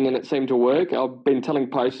was doing, and it seemed to work. I've been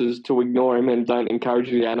telling posters to ignore him and don't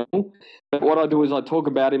encourage the animal. But what I do is I talk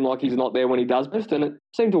about him like he's not there when he does best, and it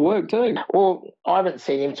seemed to work too. Well, I haven't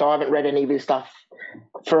seen him, so I haven't read any of his stuff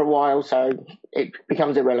for a while, so it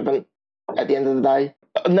becomes irrelevant at the end of the day.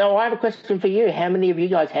 Now, I have a question for you. How many of you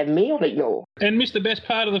guys have me on ignore? And missed the best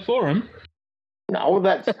part of the forum. No,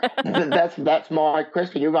 that's my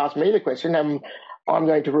question. You've asked me the question, and I'm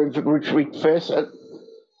going to reverse it.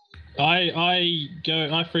 I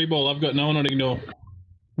freeball. I've got no one on ignore.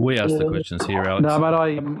 We asked the questions here, Alex. No, mate,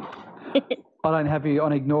 I don't have you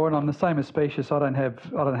on ignore, and I'm the same as Specious. I don't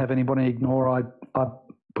have anybody ignore. I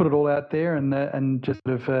put it all out there and just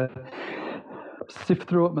sort of sift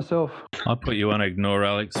through it myself. I put you on Ignore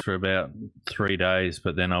Alex for about 3 days,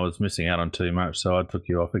 but then I was missing out on too much, so I took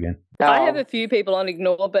you off again. I have a few people on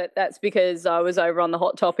Ignore, but that's because I was over on the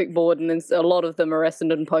Hot Topic board, and there's a lot of them are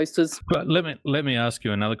Essendon posters. But let me ask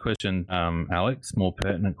you another question, Alex, more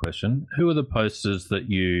pertinent question. Who are the posters that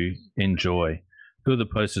you enjoy? Who are the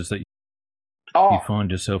posters that you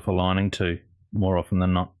find yourself aligning to more often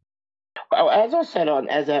than not? Well, as I said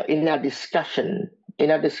in our discussion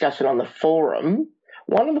on the forum,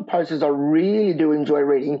 one of the posters I really do enjoy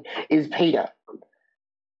reading is Peter.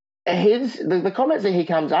 The comments that he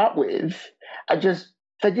comes up with they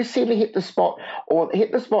just seem to hit the spot, or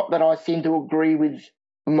hit the spot that I seem to agree with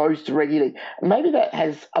most regularly. Maybe that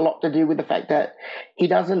has a lot to do with the fact that he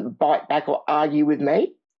doesn't bite back or argue with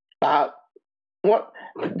me. But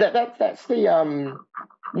that's the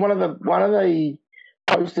one of the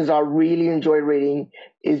posters I really enjoy reading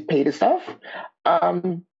is Peter stuff.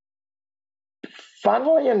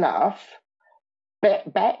 Funnily enough,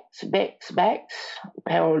 Bex,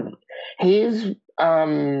 his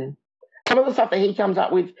some of the stuff that he comes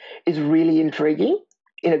up with is really intriguing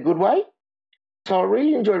in a good way. So I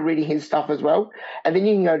really enjoy reading his stuff as well. And then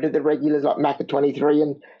you can go to the regulars like Macca 23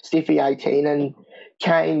 and Stiffy 18 and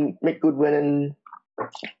Kane McGoodwin and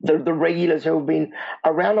the regulars who have been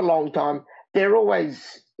around a long time. They're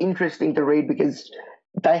always interesting to read because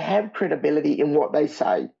they have credibility in what they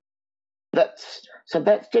say. That's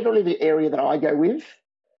generally the area that I go with.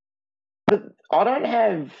 But I don't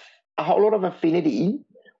have a whole lot of affinity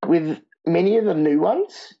with many of the new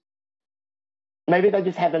ones. Maybe they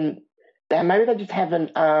just haven't built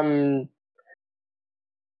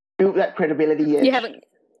that credibility yet. You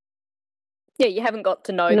haven't got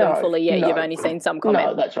to know them fully yet. No. You've only seen some comment.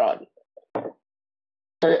 No, that's right.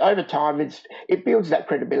 So over time, it builds that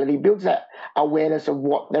credibility, builds that awareness of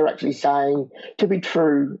what they're actually saying to be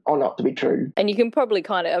true or not to be true. And you can probably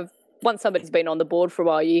kind of, once somebody's been on the board for a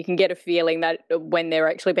while, you can get a feeling that when they're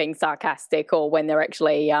actually being sarcastic or when they're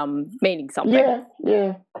actually meaning something.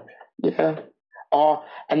 Yeah.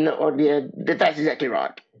 That's exactly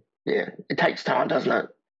right. Yeah, it takes time, doesn't it?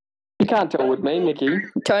 You can't tell with me, Mickey.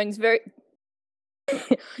 Tone's very...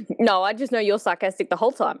 No, I just know you're sarcastic the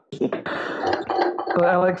whole time. Well,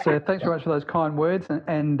 Alex, thanks very much for those kind words.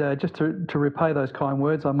 And just to repay those kind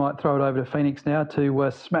words, I might throw it over to Phoenix now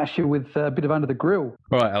to smash you with a bit of under the grill.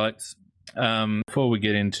 All right, Alex. Before we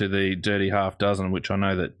get into the dirty half dozen, which I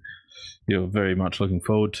know that you're very much looking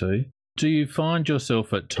forward to, do you find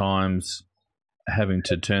yourself at times having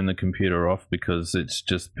to turn the computer off because it's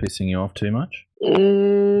just pissing you off too much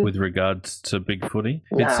with regards to big footy?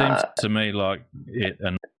 Nah. It seems to me like it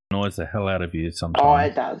annoys the hell out of you sometimes. Oh,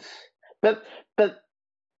 it does. But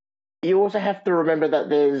you also have to remember that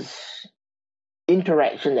there's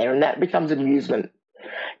interaction there, and that becomes amusement.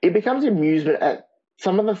 It becomes amusement at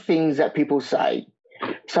some of the things that people say.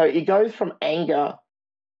 So it goes from anger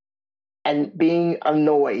and being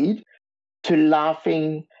annoyed to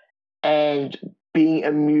laughing and being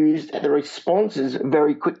amused at the responses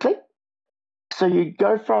very quickly. So you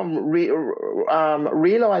go from realizing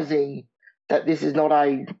that this is not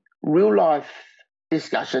a real life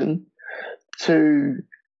discussion to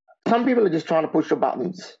some people are just trying to push your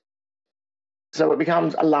buttons. So it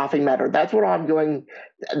becomes a laughing matter. That's what I'm doing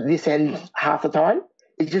this end half the time.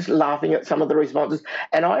 It's just laughing at some of the responses.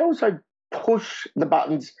 And I also push the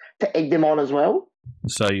buttons to egg them on as well.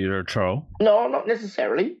 So you're a troll? No, not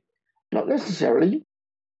necessarily. Not necessarily.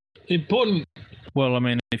 Important. Well, I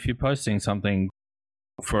mean, if you're posting something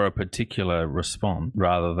for a particular response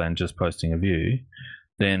rather than just posting a view,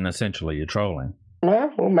 then essentially you're trolling.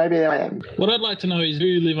 Well, maybe I am. What I'd like to know is, do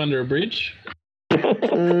you live under a bridge? No,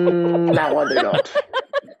 I do not.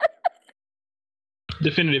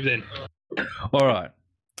 Definitive then. All right.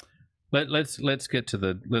 Let's cut to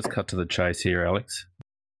the chase here, Alex.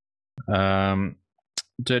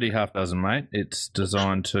 Dirty half dozen, mate. It's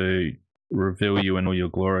designed to reveal you in all your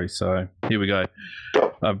glory. So here we go.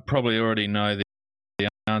 I probably already know the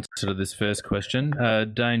answer to this first question.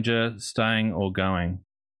 Danger, staying or going?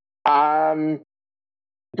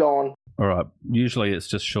 Gone. All right. Usually it's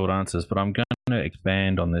just short answers, but I'm going to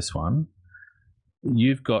expand on this one.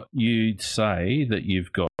 You say that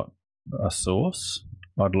you've got a source.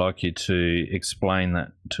 I'd like you to explain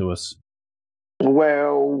that to us.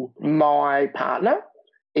 Well, my partner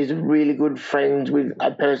is really good friends with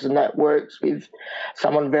a person that works with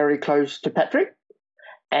someone very close to Patrick.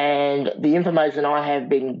 And the information I have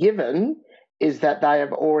been given is that they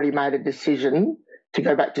have already made a decision to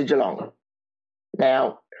go back to Geelong.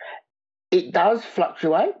 Now, it does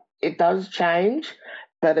fluctuate, it does change,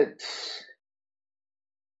 but it's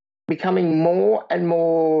becoming more and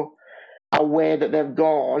more aware that they've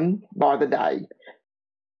gone by the day.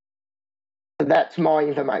 So that's my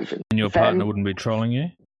information. And your partner wouldn't be trolling you?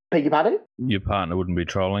 Beg your pardon? Your partner wouldn't be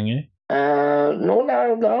trolling you? No,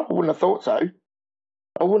 I wouldn't have thought so.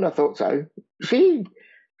 She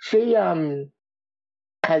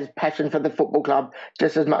has passion for the football club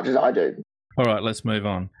just as much as I do. All right, let's move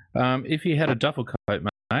on. If you had a duffel coat,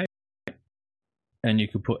 mate, and you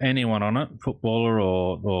could put anyone on it, footballer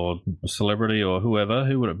or celebrity or whoever,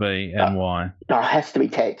 who would it be and why? No, it has to be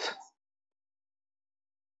Tex.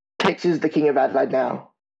 Tex is the king of Adelaide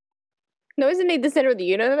now. No, isn't he the centre of the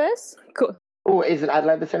universe? Cool. Or isn't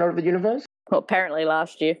Adelaide the centre of the universe? Well, apparently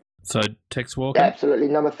last year. So Tex Walker? Absolutely,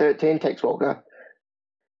 number 13, Tex Walker.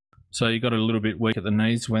 So you got a little bit weak at the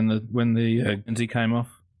knees when the Guernsey came off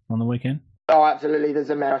on the weekend? Oh, absolutely.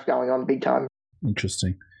 There's a marathon going on big time.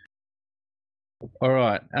 Interesting. All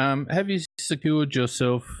right. Have you secured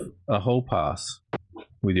yourself a hall pass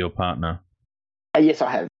with your partner? Yes,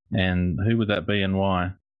 I have. And who would that be and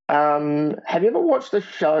why? Have you ever watched the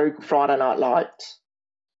show Friday Night Lights?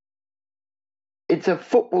 It's a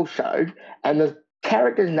football show, and the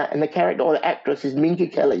character or the actress is Minka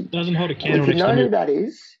Kelly. Doesn't hold a candle. If you know who that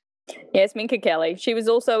is, yes, Minka Kelly. She was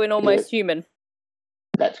also in Almost Human.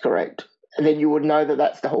 That's correct. And then you would know that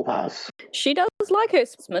that's the hall pass. She does like her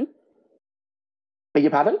sportsman. Beg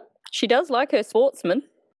your pardon? She does like her sportsman.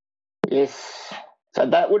 Yes. So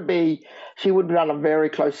that would be, she would run a very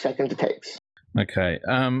close second to Tex. Okay.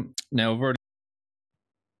 Now, we've already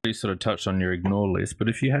sort of touched on your ignore list, but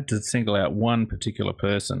if you had to single out one particular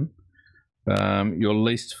person, your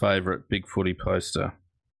least favourite Big Footy poster.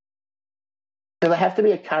 Does it have to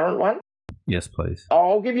be a current one? Yes, please.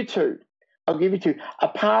 I'll give you two. A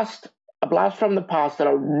blast from the past that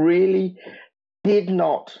I really did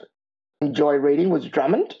not enjoy reading was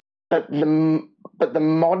Drummond, but the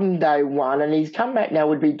modern day one, and he's come back now,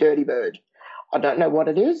 would be Dirty Bird. I don't know what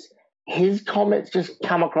it is. His comments just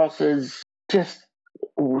come across as just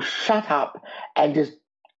shut up and just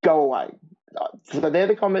go away. So they're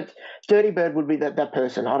the comments. Dirty Bird would be that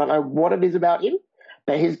person. I don't know what it is about him,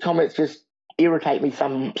 but his comments just irritate me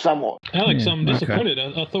somewhat. Alex, I'm disappointed.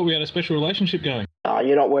 Okay. I thought we had a special relationship going. Oh,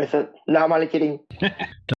 you're not worth it. No, I'm only kidding.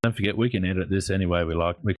 Don't forget, we can edit this any way we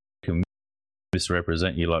like. We can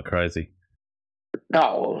misrepresent you like crazy.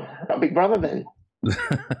 Oh, a Big Brother then.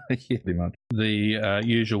 Yeah, pretty much. The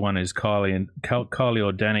usual one is Kylie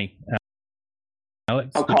or Danny.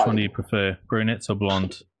 Alex, which one do you prefer, brunettes or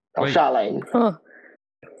blonde? Oh, Charlene. Oh,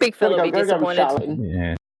 big fella be disappointed.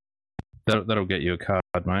 Yeah, that'll get you a card,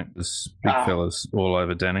 mate. This big fella's all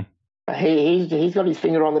over Danny. He's got his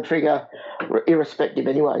finger on the trigger, irrespective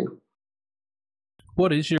anyway.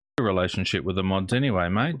 What is your relationship with the mods anyway,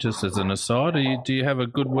 mate? Just as an aside, do you have a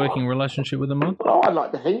good working relationship with the mods? Oh, I'd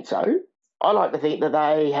like to think so. I like to think that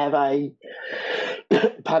they have a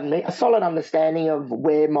solid understanding of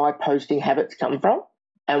where my posting habits come from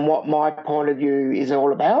and what my point of view is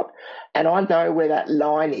all about. And I know where that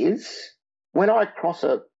line is. When I cross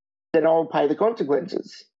it, then I'll pay the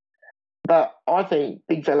consequences. But I think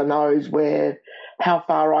Big Fella knows how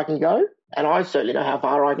far I can go, and I certainly know how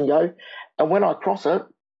far I can go. And when I cross it,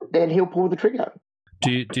 then he'll pull the trigger.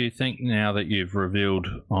 Do you think now that you've revealed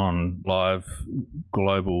on live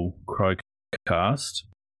global Crowcast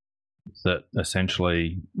that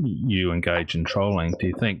essentially you engage in trolling? Do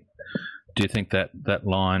you think that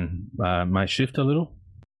line may shift a little?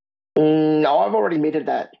 No, I've already admitted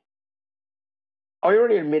that.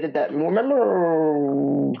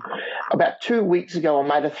 Remember, about 2 weeks ago, I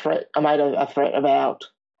made a threat. About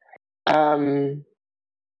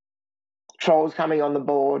trolls coming on the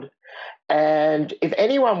board, and if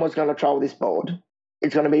anyone was going to troll this board,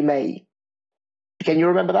 it's going to be me. Can you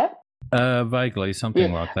remember that? Vaguely,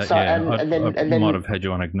 something like that. So, yeah, and then I might have had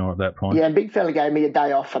you on ignore at that point. Yeah, and Big Fella gave me a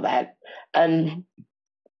day off for that, and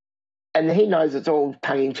he knows it's all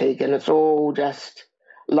tongue in cheek and it's all just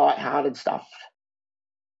light-hearted stuff.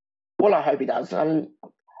 Well, I hope he does.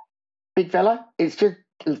 Big Fella, it's just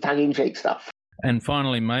tongue in cheek stuff. And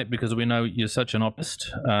finally, mate, because we know you're such an optimist,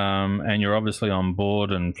 and you're obviously on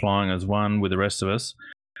board and flying as one with the rest of us,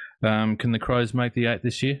 can the Crows make the 8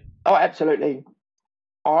 this year? Oh, absolutely.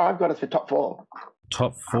 I've got us for top 4.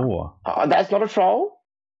 Top 4? That's not a troll.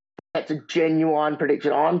 That's a genuine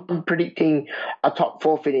prediction. I'm predicting a top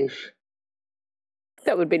 4 finish.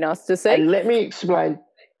 That would be nice to see. And let me explain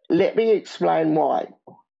why.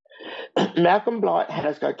 Malcolm Blight had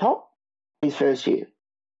us go top his first year.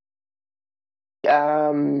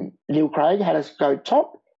 Neil Craig had us go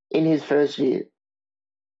top in his first year.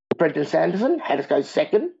 Brenton Sanderson had us go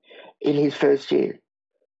second in his first year.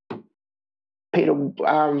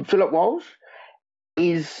 Philip Walsh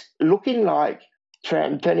is looking like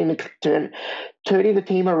turning the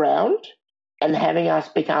team around and having us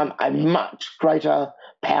become a much greater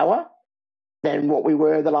power than what we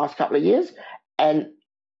were the last couple of years. And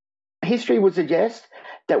history would suggest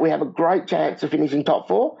that we have a great chance of finishing top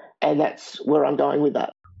 4, and that's where I'm going with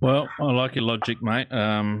that. Well, I like your logic, mate.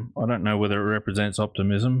 I don't know whether it represents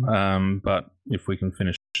optimism, but if we can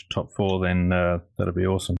finish top 4, then that'll be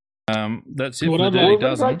awesome. That's it for the Dirty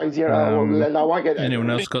Dozen. Anyone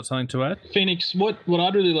else got something to add? Phoenix, what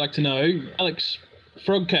I'd really like to know, Alex,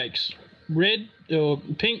 frog cakes, red or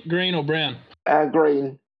pink, green or brown?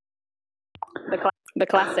 Green. The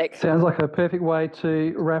classic. Sounds like a perfect way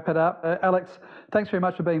to wrap it up. Alex, thanks very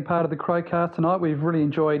much for being part of the Crowcast tonight. We've really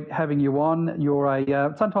enjoyed having you on. You're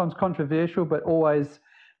a sometimes controversial but always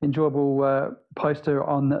enjoyable poster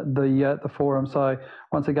on the forum. So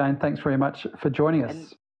once again, thanks very much for joining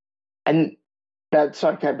us. And that's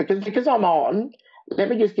okay, because I'm on, let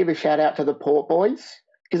me just give a shout out to the Port Boys,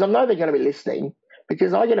 because I know they're going to be listening,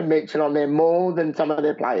 because I get a mention on there more than some of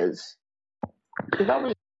their players. Because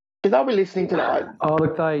they'll be listening tonight. Oh,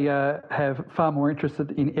 look, they have far more interest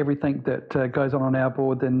in everything that goes on our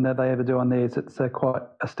board than they ever do on theirs. It's quite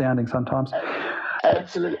astounding sometimes.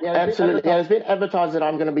 Absolutely. Yeah, it's been advertised that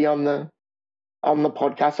I'm going to be on the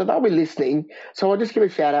podcast, so they'll be listening. So I'll just give a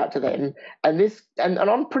shout out to them. And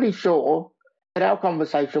I'm pretty sure that our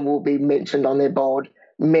conversation will be mentioned on their board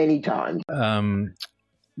many times.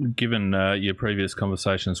 Given your previous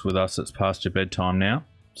conversations with us, it's past your bedtime now.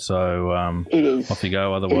 So it is. Off you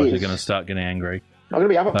go. Otherwise, you're going to start getting angry. I'm going to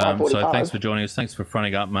be up at 5:45. So thanks for joining us. Thanks for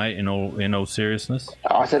fronting up, mate. In all seriousness,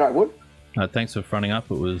 I said I would. Thanks for fronting up.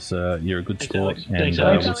 It was you're a good sport, Alex. and Thanks, we'll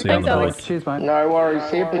Alex. see you on the board. Cheers, mate. No worries.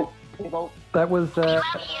 See you, people. That was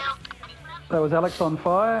Alex on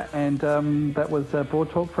fire, and that was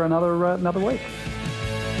Board Talk for another week.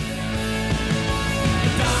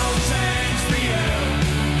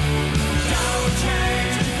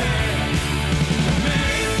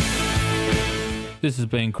 This has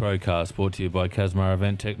been Crowcast, brought to you by Casmar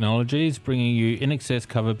Event Technologies, bringing you In Excess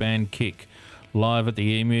cover band Kick, live at the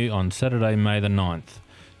Emu on Saturday, May the 9th.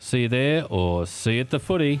 See you there, or see you at the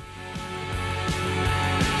footy.